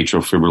risk of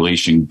atrial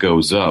fibrillation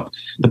goes up.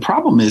 The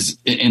problem is,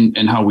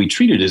 and how we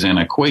treat it is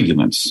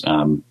anticoagulants.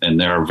 And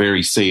there are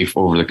very safe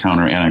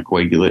over-the-counter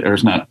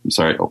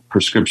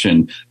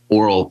prescription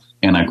oral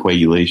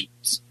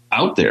anticoagulants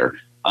out there.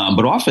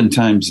 But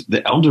oftentimes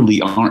the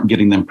elderly aren't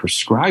getting them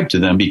prescribed to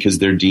them because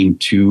they're deemed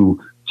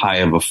too high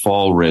of a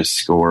fall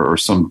risk or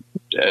some,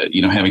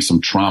 having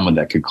some trauma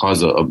that could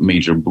cause a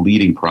major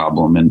bleeding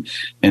problem. And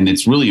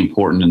it's really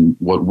important in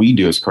what we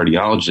do as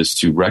cardiologists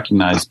to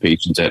recognize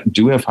patients that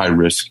do have high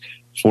risk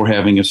for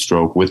having a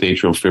stroke with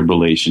atrial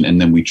fibrillation,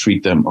 and then we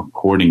treat them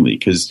accordingly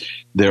because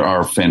there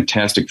are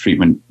fantastic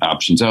treatment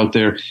options out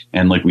there.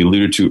 And like we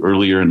alluded to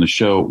earlier in the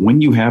show,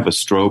 when you have a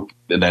stroke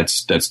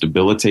that's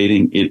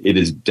debilitating, it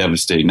is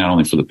devastating not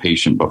only for the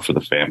patient but for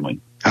the family.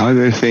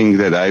 Other thing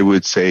that I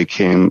would say,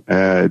 Kim,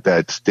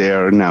 that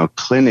there are now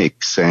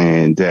clinics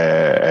and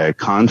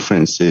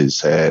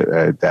conferences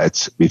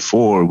that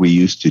before we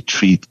used to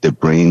treat the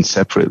brain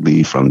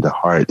separately from the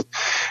heart.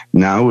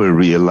 Now we're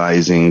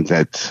realizing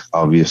that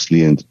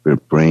obviously the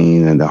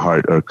brain and the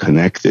heart are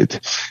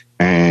connected.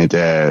 And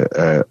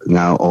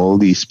now all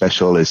these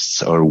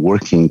specialists are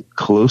working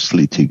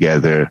closely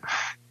together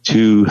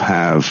to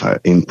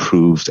have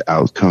improved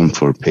outcome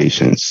for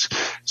patients.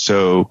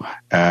 So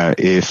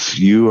if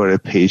you are a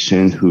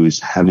patient who is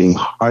having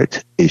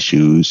heart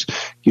issues,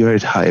 you're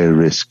at higher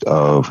risk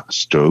of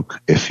stroke.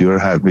 If you're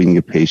having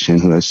a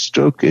patient who has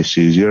stroke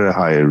issues, you're at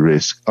higher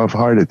risk of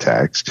heart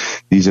attacks.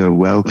 These are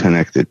well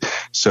connected.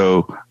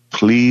 So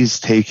please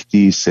take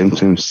these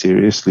symptoms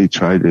seriously.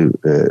 Try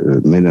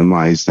to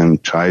minimize them.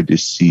 Try to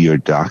see your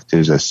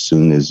doctors as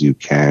soon as you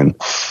can.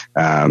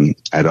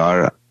 At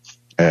our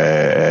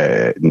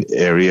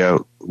area,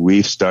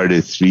 we've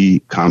started 3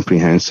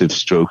 comprehensive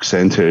stroke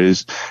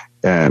centers,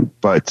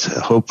 but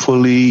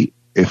hopefully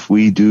if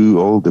we do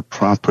all the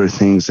proper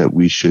things that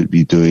we should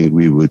be doing,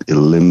 we would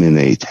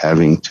eliminate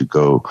having to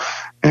go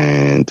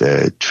and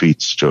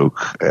treat stroke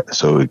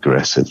so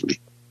aggressively.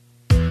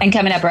 And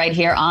coming up right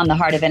here on The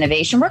Heart of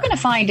Innovation, we're going to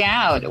find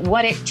out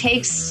what it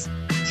takes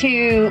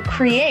to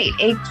create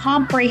a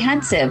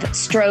comprehensive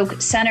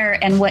stroke center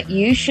and what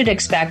you should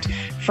expect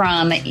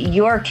from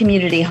your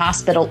community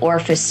hospital or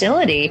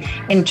facility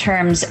in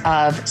terms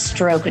of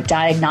stroke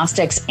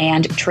diagnostics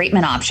and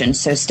treatment options.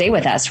 So stay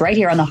with us right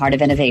here on The Heart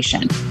of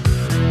Innovation.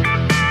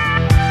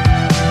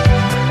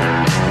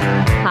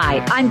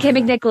 Hi, I'm Kim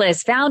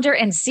McNicholas, founder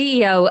and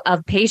CEO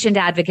of patient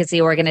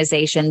advocacy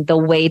organization, The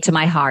Way to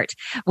My Heart,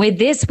 with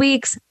this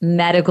week's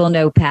Medical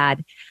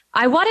Notepad.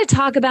 I want to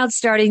talk about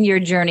starting your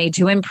journey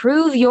to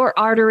improve your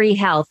artery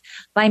health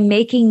by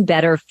making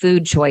better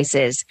food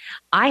choices.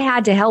 I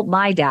had to help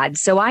my dad,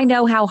 so I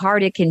know how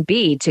hard it can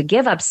be to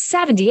give up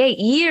 78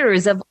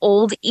 years of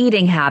old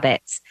eating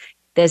habits.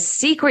 The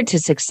secret to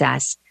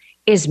success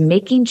is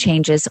making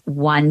changes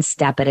one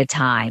step at a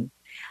time.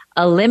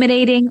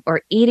 Eliminating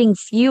or eating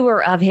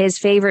fewer of his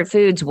favorite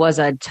foods was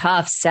a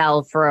tough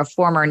sell for a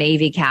former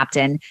Navy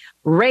captain,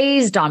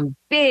 raised on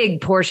big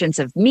portions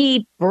of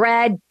meat,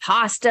 bread,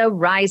 pasta,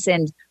 rice,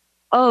 and,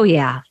 oh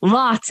yeah,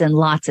 lots and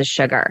lots of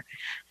sugar.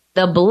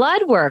 The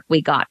blood work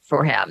we got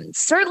for him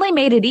certainly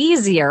made it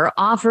easier,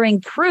 offering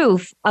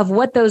proof of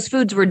what those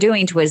foods were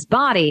doing to his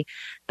body,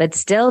 but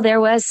still there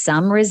was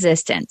some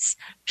resistance.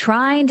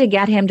 Trying to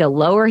get him to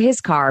lower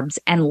his carbs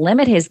and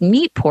limit his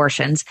meat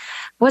portions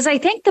was, I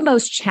think, the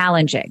most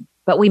challenging,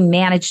 but we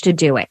managed to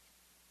do it.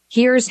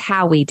 Here's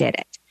how we did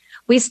it.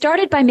 We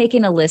started by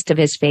making a list of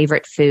his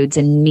favorite foods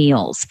and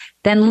meals,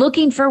 then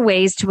looking for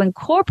ways to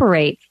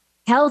incorporate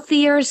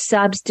healthier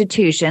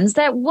substitutions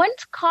that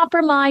wouldn't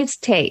compromise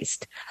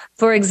taste.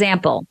 For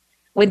example,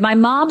 with my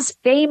mom's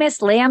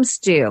famous lamb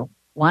stew,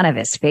 one of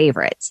his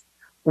favorites,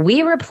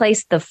 we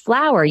replaced the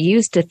flour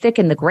used to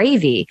thicken the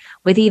gravy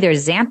with either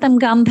xanthan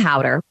gum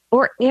powder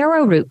or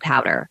arrowroot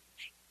powder,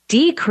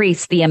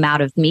 decreased the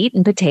amount of meat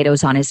and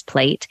potatoes on his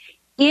plate,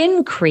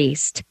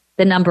 increased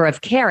the number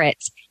of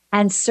carrots,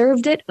 and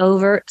served it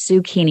over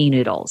zucchini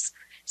noodles.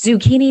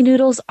 Zucchini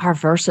noodles are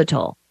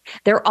versatile.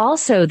 They're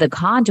also the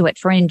conduit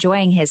for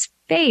enjoying his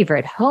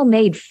favorite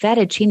homemade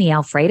fettuccine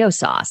Alfredo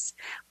sauce,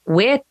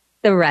 with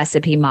the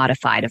recipe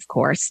modified, of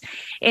course.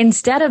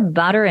 Instead of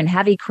butter and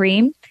heavy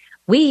cream,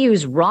 we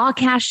use raw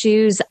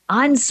cashews,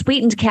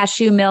 unsweetened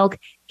cashew milk,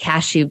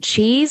 cashew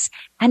cheese,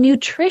 and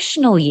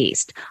nutritional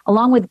yeast,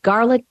 along with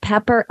garlic,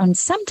 pepper, and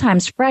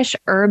sometimes fresh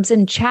herbs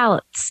and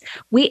shallots.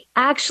 We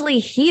actually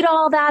heat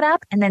all that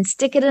up and then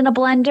stick it in a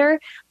blender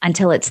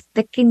until it's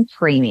thick and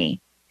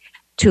creamy.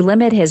 To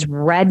limit his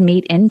red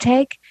meat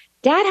intake,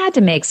 Dad had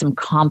to make some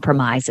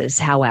compromises,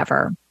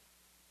 however.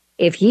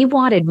 If he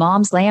wanted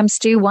Mom's lamb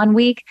stew one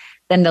week,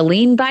 then the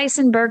lean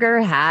bison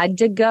burger had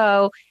to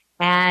go,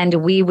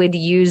 and we would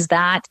use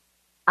that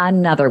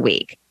another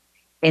week.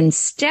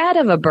 Instead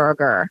of a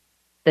burger,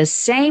 the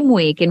same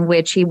week in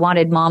which he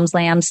wanted Mom's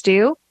lamb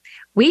stew,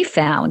 we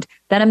found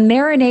that a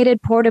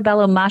marinated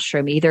portobello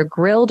mushroom, either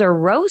grilled or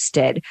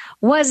roasted,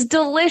 was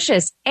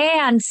delicious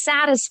and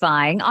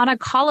satisfying on a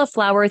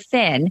cauliflower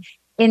thin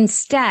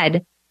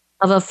instead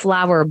of a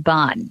flour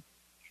bun.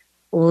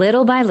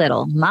 little by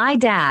little, my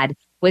dad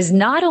was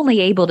not only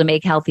able to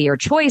make healthier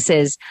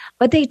choices,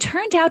 but they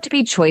turned out to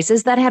be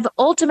choices that have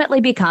ultimately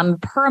become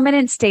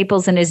permanent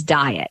staples in his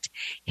diet.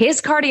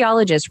 His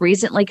cardiologist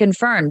recently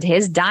confirmed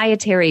his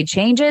dietary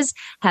changes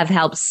have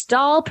helped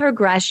stall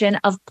progression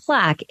of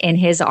plaque in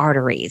his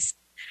arteries.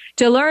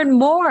 To learn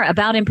more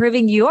about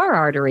improving your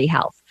artery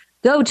health,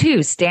 go to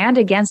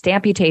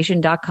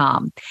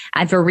standagainsamputation.com.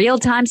 And for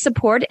real-time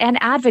support and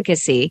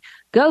advocacy,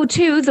 go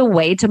to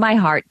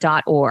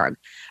thewaytomyheart.org.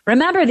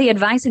 Remember, the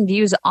advice and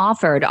views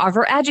offered are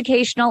for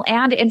educational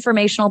and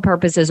informational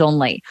purposes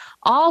only.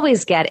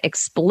 Always get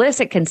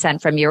explicit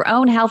consent from your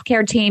own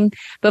healthcare team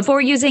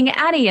before using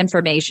any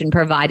information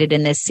provided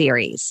in this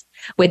series.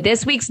 With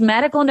this week's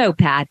Medical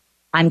Notepad,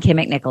 I'm Kim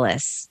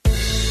McNicholas.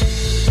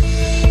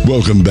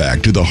 Welcome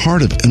back to the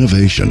Heart of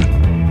Innovation.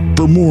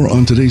 For more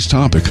on today's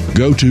topic,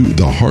 go to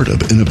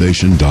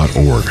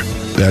theheartofinnovation.org.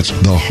 That's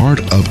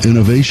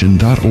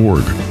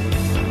theheartofinnovation.org.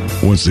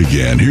 Once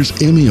again, here's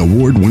Emmy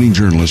Award-winning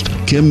journalist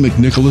Kim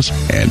McNicholas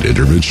and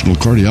interventional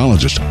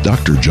cardiologist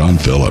Dr. John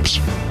Phillips.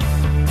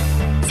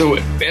 So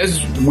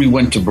as we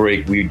went to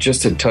break, we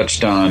just had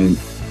touched on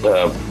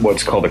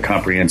what's called a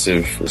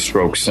comprehensive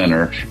stroke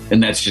center,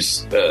 and that's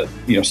just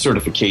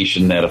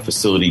certification that a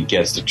facility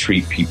gets to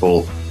treat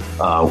people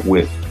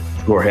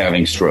who are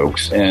having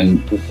strokes.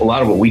 And a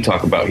lot of what we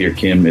talk about here,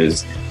 Kim,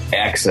 is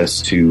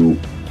access to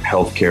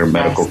healthcare,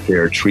 medical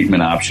care,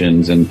 treatment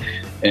options, and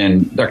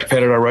Dr.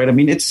 Pettit, all right? I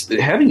mean, it's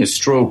having a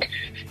stroke.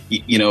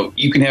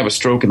 You can have a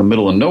stroke in the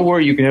middle of nowhere.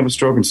 You can have a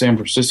stroke in San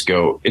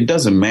Francisco. It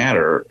doesn't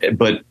matter.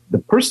 But the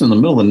person in the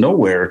middle of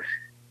nowhere,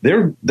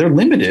 they're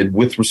limited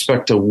with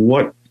respect to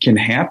what can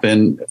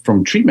happen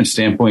from treatment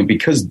standpoint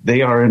because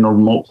they are in a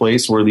remote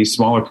place where these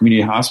smaller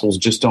community hospitals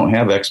just don't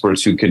have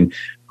experts who can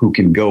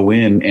go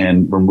in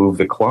and remove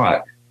the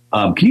clot.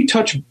 Can you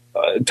talk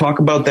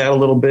about that a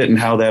little bit and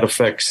how that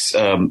affects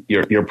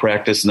your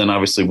practice? And then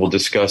obviously we'll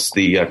discuss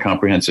the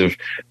comprehensive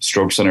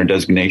stroke center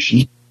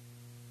designation.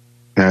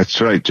 That's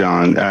right,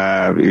 John.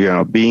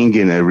 Being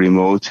in a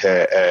remote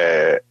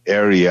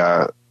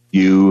area,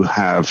 you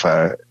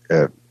have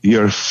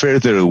you're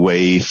further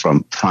away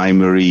from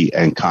primary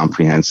and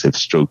comprehensive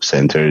stroke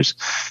centers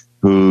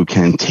who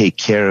can take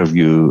care of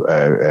you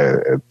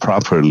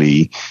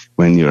properly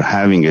when you're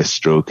having a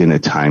stroke in a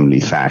timely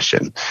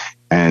fashion.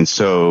 And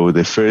so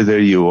the further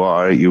you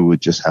are, you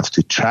would just have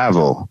to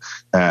travel.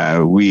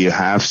 We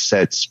have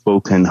set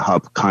spoken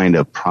hub kind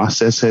of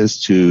processes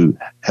to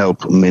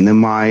help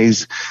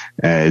minimize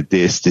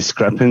this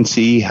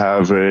discrepancy.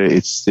 However,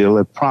 it's still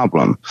a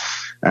problem.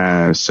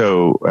 And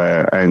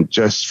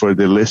just for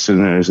the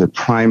listeners, a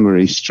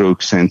primary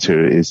stroke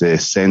center is a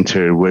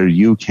center where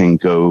you can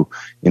go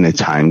in a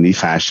timely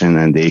fashion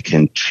and they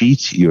can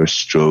treat your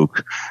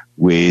stroke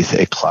with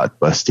a clot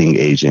busting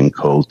agent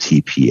called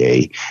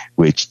TPA,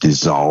 which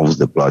dissolves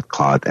the blood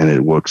clot, and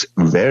it works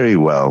very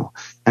well.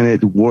 And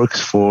it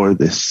works for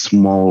the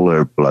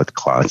smaller blood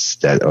clots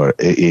that are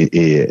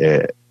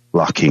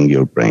blocking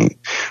your brain.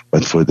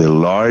 But for the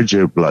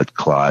larger blood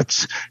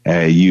clots,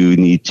 you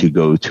need to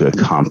go to a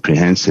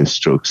comprehensive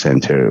stroke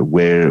center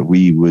where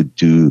we would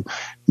do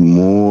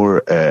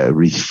more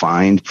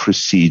refined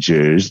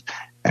procedures,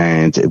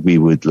 and we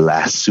would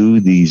lasso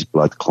these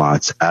blood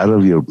clots out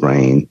of your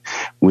brain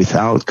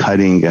without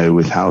cutting,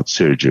 without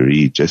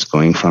surgery, just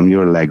going from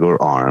your leg or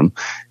arm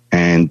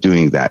and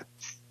doing that.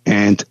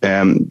 And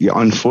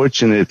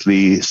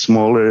unfortunately,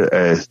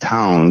 smaller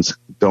towns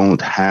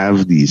don't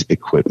have these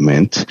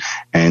equipment,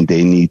 and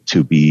they need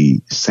to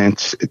be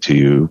sent to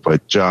you.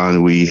 But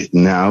John, we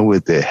now,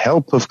 with the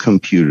help of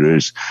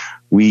computers,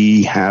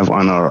 we have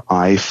on our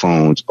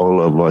iPhones,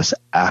 all of us,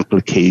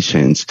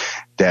 applications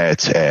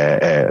that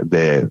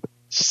the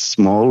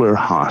smaller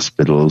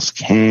hospitals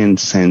can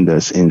send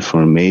us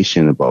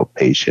information about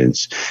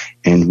patients,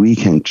 and we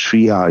can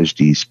triage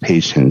these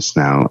patients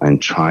now and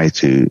try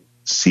to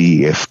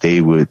see if they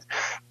would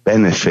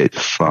benefit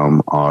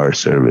from our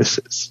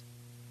services.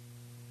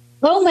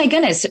 Oh, my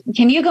goodness.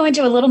 Can you go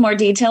into a little more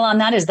detail on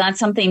that? Is that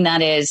something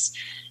that is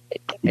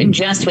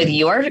just with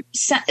your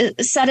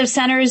set of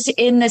centers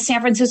in the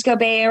San Francisco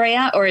Bay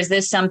Area, or is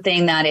this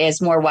something that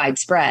is more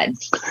widespread?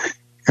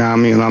 I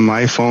mean, on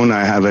my phone,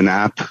 I have an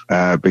app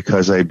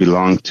because I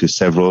belong to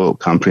several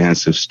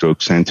comprehensive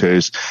stroke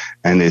centers,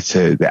 and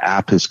the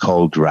app is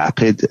called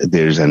Rapid.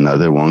 There's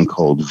another one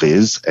called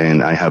Viz,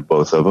 and I have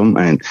both of them.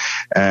 And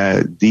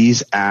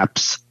these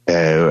apps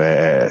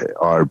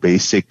are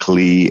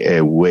basically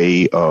a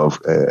way of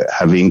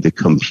having the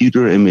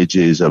computer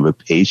images of a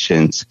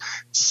patient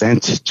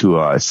sent to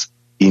us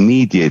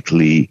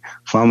immediately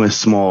from a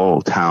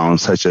small town,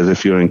 such as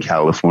if you're in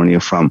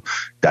California, from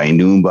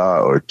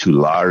Dinuba or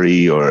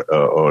Tulare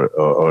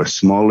or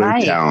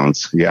smaller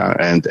towns,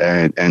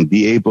 and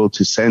be able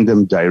to send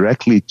them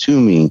directly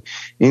to me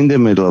in the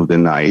middle of the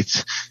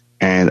night.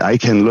 And I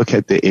can look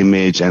at the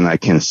image and I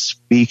can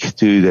speak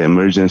to the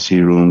emergency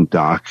room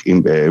doc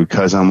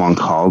because I'm on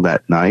call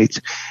that night,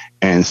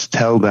 and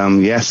tell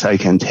them, yes, I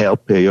can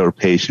help your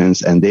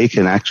patients, and they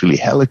can actually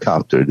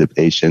helicopter the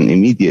patient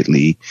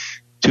immediately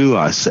to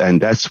us.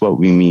 And that's what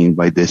we mean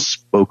by this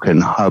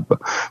spoken hub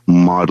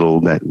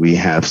model that we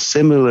have,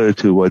 similar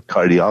to what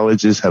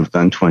cardiologists have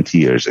done 20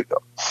 years ago.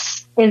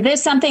 Is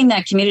this something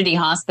that community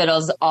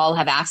hospitals all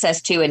have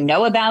access to and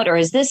know about, or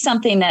is this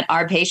something that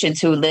our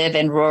patients who live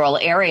in rural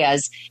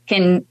areas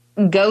can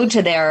go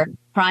to their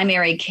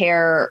primary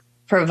care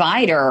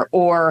provider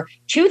or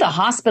to the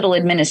hospital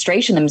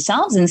administration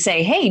themselves and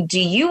say, hey, do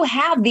you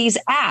have these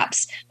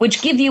apps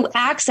which give you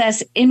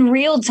access in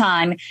real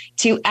time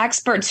to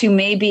experts who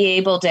may be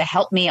able to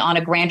help me on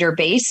a grander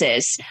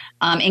basis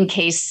in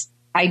case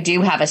I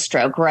do have a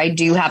stroke or I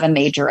do have a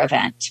major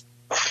event?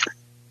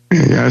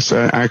 Yes,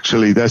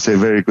 actually, that's a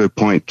very good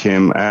point,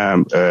 Kim.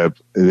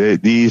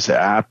 These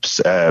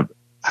apps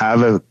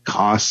have a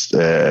cost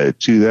to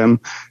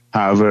them.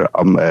 However,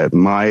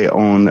 my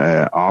own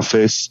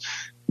office,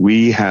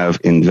 we have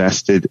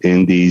invested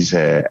in these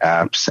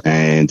apps,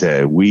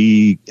 and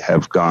we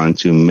have gone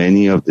to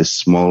many of the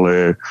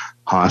smaller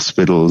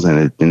hospitals and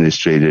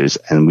administrators,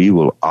 and we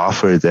will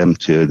offer them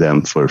to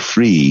them for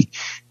free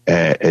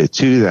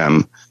to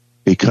them,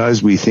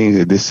 because we think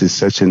that this is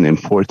such an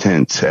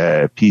important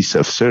piece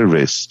of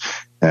service,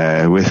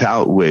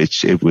 without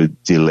which it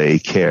would delay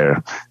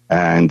care.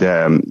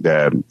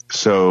 And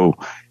so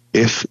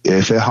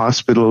if a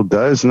hospital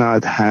does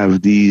not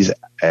have these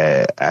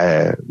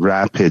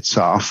rapid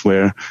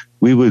software,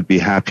 we would be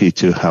happy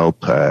to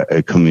help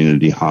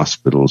community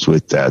hospitals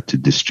with that, to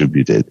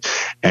distribute it.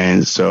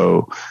 And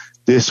so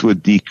this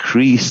would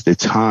decrease the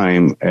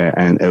time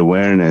and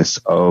awareness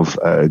of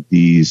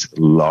these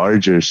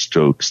larger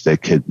strokes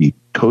that could be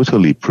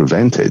totally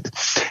prevented,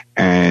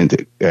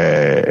 and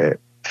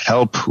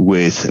help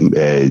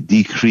with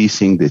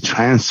decreasing the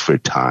transfer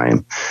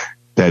time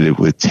that it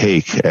would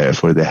take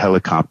for the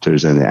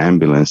helicopters and the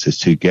ambulances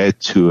to get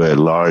to a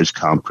large,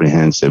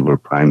 comprehensive or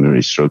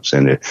primary stroke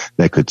center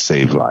that could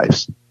save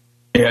lives.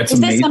 Yeah, it's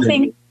amazing. Is this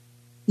something?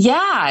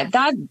 Yeah,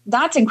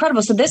 that's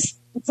incredible. So this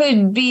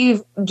could be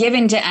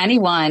given to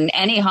anyone,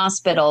 any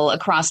hospital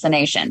across the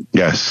nation.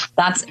 Yes.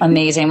 That's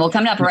amazing. Well,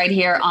 coming up right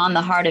here on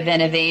the Heart of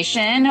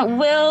Innovation,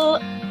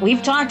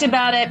 we've talked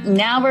about it.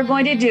 Now we're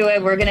going to do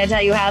it. We're going to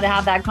tell you how to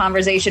have that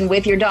conversation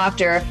with your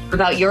doctor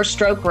about your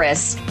stroke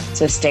risks.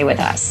 So stay with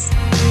us.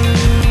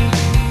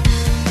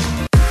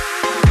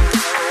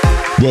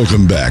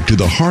 Welcome back to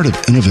the Heart of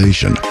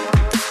Innovation.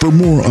 For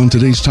more on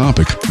today's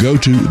topic, go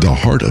to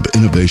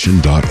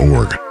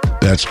theheartofinnovation.org.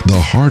 That's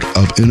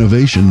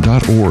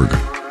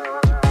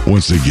theheartofinnovation.org.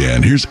 Once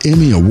again, here's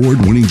Emmy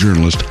Award-winning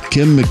journalist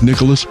Kim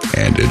McNicholas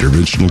and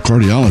interventional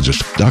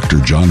cardiologist Dr.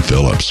 John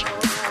Phillips.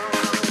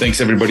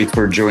 Thanks, everybody,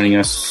 for joining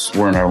us.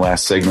 We're in our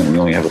last segment. We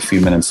only have a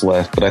few minutes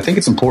left, but I think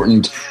it's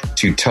important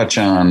to touch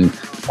on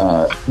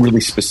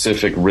really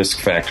specific risk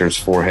factors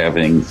for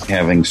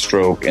having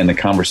stroke and the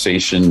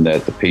conversation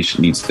that the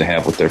patient needs to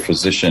have with their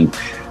physician.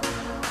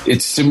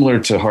 It's similar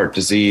to heart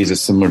disease.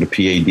 It's similar to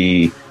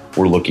PAD.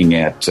 We're looking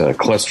at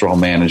cholesterol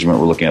management.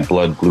 We're looking at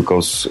blood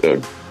glucose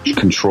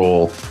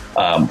control.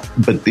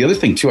 But the other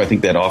thing, too, I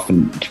think that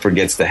often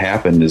forgets to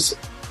happen is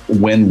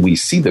when we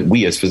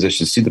as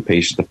physicians see the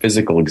patient, the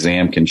physical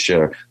exam can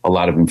share a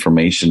lot of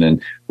information.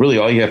 And really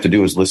all you have to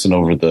do is listen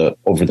over the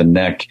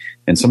neck.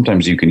 And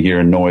sometimes you can hear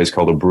a noise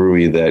called a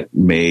bruit that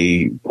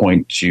may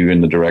point you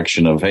in the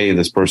direction of, hey,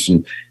 this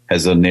person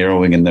has a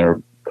narrowing in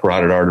their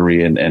carotid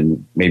artery,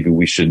 and maybe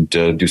we should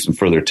do some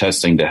further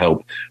testing to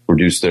help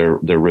reduce their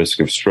risk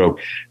of stroke.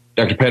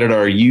 Dr. Pettit,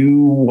 are you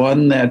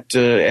one that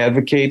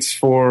advocates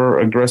for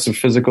aggressive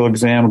physical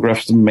exam,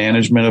 aggressive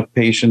management of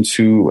patients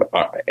who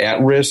are at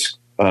risk?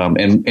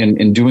 And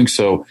in doing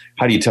so,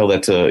 how do you tell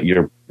that to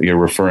your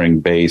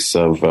referring base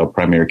of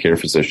primary care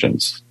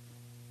physicians?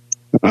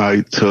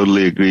 I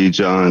totally agree,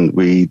 John.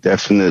 We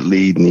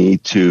definitely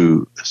need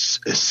to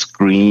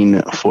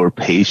screen for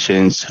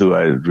patients who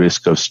are at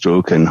risk of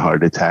stroke and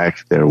heart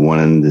attack. They're one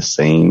and the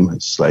same,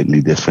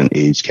 slightly different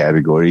age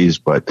categories,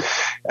 but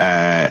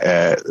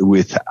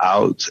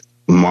without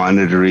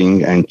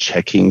monitoring and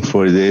checking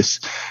for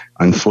this,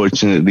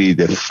 unfortunately,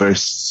 the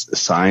first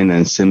sign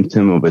and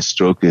symptom of a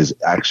stroke is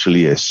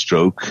actually a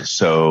stroke.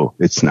 So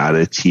it's not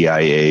a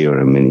TIA or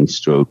a mini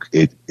stroke.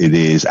 It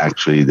is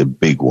actually the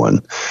big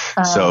one.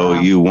 So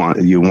you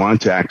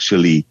want to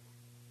actually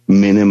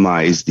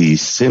minimize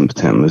these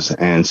symptoms.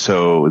 And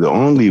so the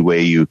only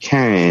way you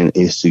can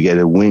is to get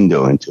a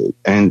window into it.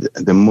 And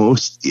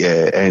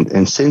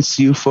and since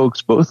you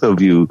folks, both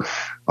of you,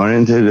 are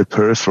into the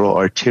peripheral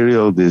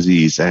arterial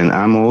disease, and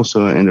I'm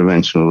also an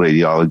interventional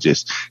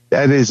radiologist,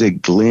 that is a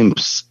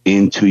glimpse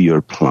into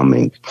your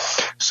plumbing.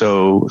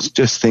 So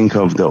just think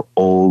of the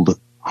old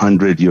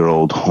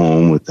 100-year-old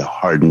home with the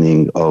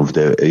hardening of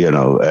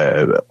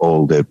the,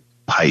 all the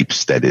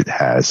pipes that it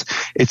has.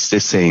 It's the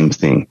same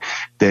thing.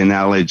 The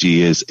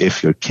analogy is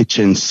if your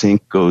kitchen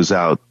sink goes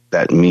out,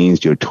 that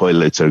means your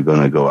toilets are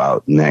going to go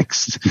out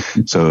next.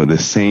 So the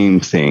same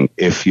thing.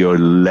 If your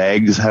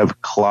legs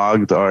have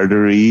clogged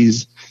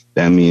arteries,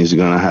 that means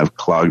you're going to have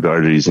clogged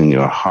arteries in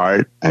your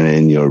heart and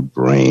in your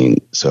brain.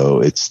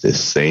 So it's the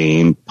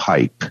same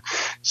pipe.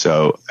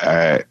 So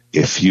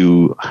if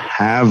you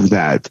have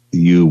that,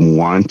 you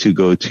want to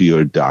go to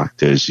your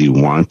doctors. You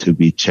want to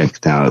be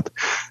checked out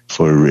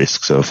for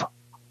risks of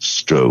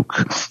stroke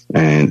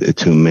and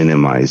to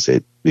minimize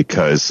it.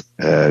 Because,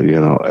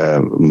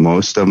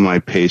 most of my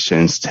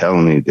patients tell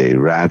me they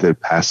rather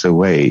pass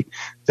away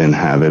than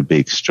have a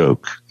big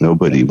stroke.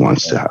 Nobody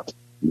wants to have.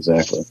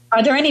 Exactly.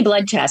 Are there any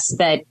blood tests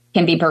that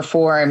can be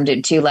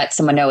performed to let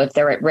someone know if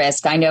they're at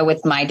risk? I know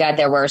with my dad,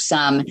 there were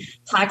some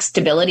plaque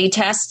stability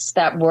tests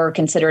that were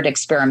considered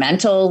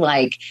experimental,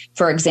 like,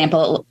 for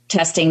example,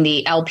 testing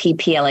the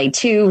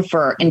LPPLA2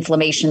 for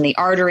inflammation in the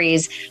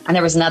arteries. And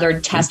there was another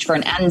test for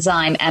an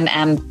enzyme,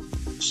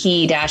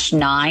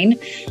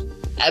 MMP-9.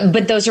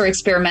 But those are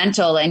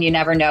experimental, and you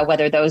never know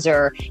whether those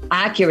are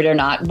accurate or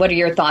not. What are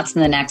your thoughts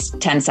in the next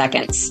 10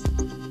 seconds?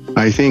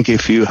 I think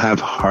if you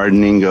have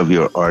hardening of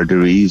your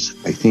arteries,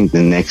 I think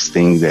the next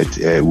thing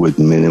that would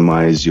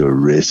minimize your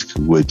risk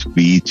would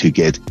be to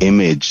get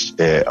image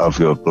of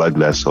your blood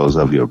vessels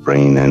of your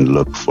brain and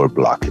look for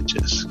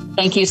blockages.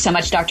 Thank you so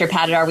much, Dr.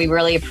 Padidar. We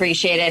really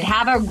appreciate it.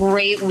 Have a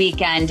great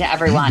weekend,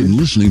 everyone. You've been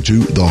listening to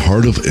The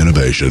Heart of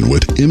Innovation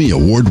with Emmy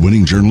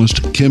Award-winning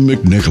journalist Kim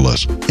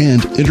McNicholas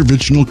and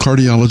interventional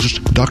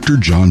cardiologist Dr.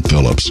 John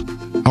Phillips.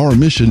 Our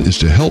mission is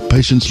to help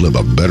patients live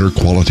a better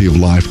quality of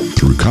life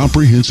through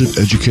comprehensive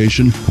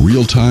education,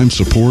 real-time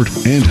support,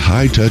 and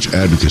high-touch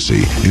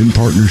advocacy in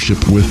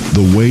partnership with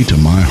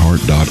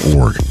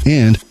thewaytomyheart.org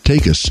and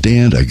Take a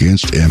Stand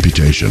Against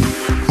Amputation.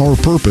 Our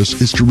purpose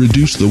is to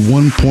reduce the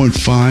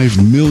 1.5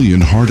 million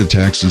heart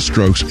attacks and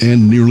strokes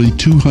and nearly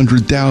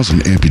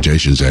 200,000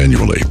 amputations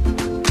annually.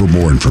 For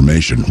more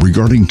information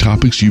regarding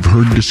topics you've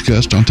heard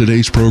discussed on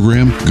today's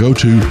program, go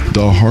to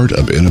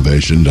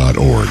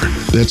theheartofinnovation.org.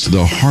 That's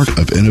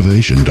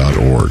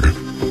theheartofinnovation.org.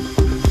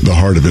 The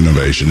Heart of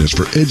Innovation is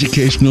for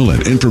educational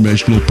and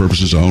informational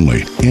purposes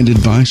only, and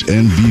advice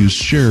and views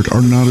shared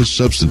are not a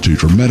substitute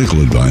for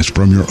medical advice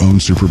from your own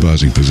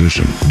supervising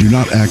physician. Do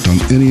not act on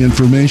any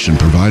information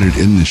provided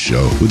in this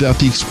show without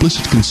the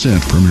explicit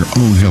consent from your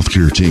own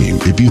healthcare team.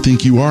 If you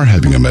think you are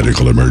having a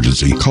medical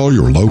emergency, call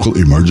your local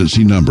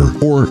emergency number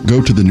or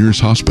go to the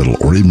nearest hospital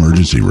or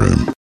emergency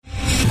room.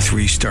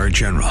 3-star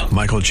General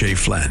Michael J.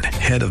 Flynn,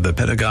 head of the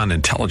Pentagon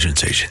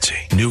Intelligence Agency,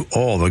 knew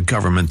all the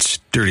government's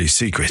dirty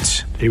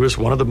secrets. He was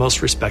one of the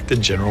most respected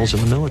generals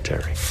in the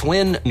military.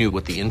 Flynn knew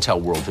what the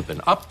intel world had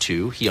been up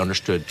to. He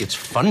understood its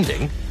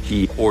funding.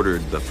 He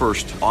ordered the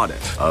first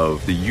audit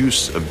of the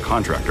use of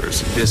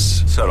contractors.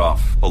 This set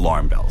off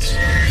alarm bells.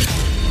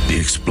 The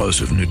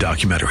explosive new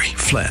documentary,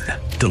 Flynn,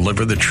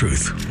 Deliver the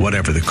Truth,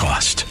 Whatever the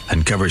Cost,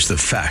 uncovers the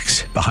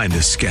facts behind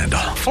this scandal.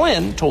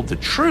 Flynn told the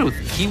truth.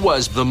 He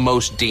was the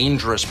most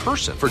dangerous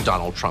person for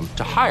Donald Trump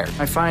to hire.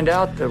 I find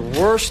out the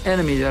worst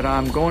enemy that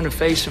I'm going to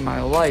face in my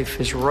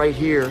life is right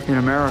here in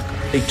America.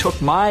 They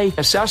took my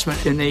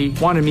assessment and they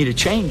wanted me to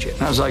change it.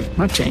 And I was like, I'm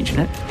not changing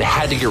it. They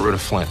had to get rid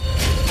of Flynn.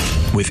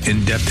 With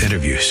in-depth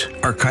interviews,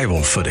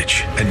 archival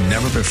footage, and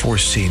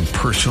never-before-seen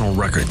personal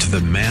records of the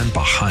man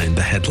behind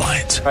the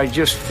headlines. I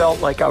just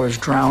felt like I was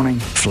drowning.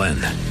 Flynn,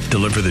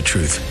 Deliver the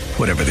Truth,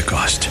 Whatever the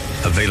Cost.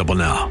 Available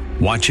now.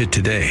 Watch it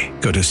today.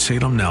 Go to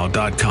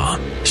salemnow.com.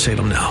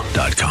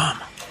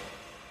 salemnow.com.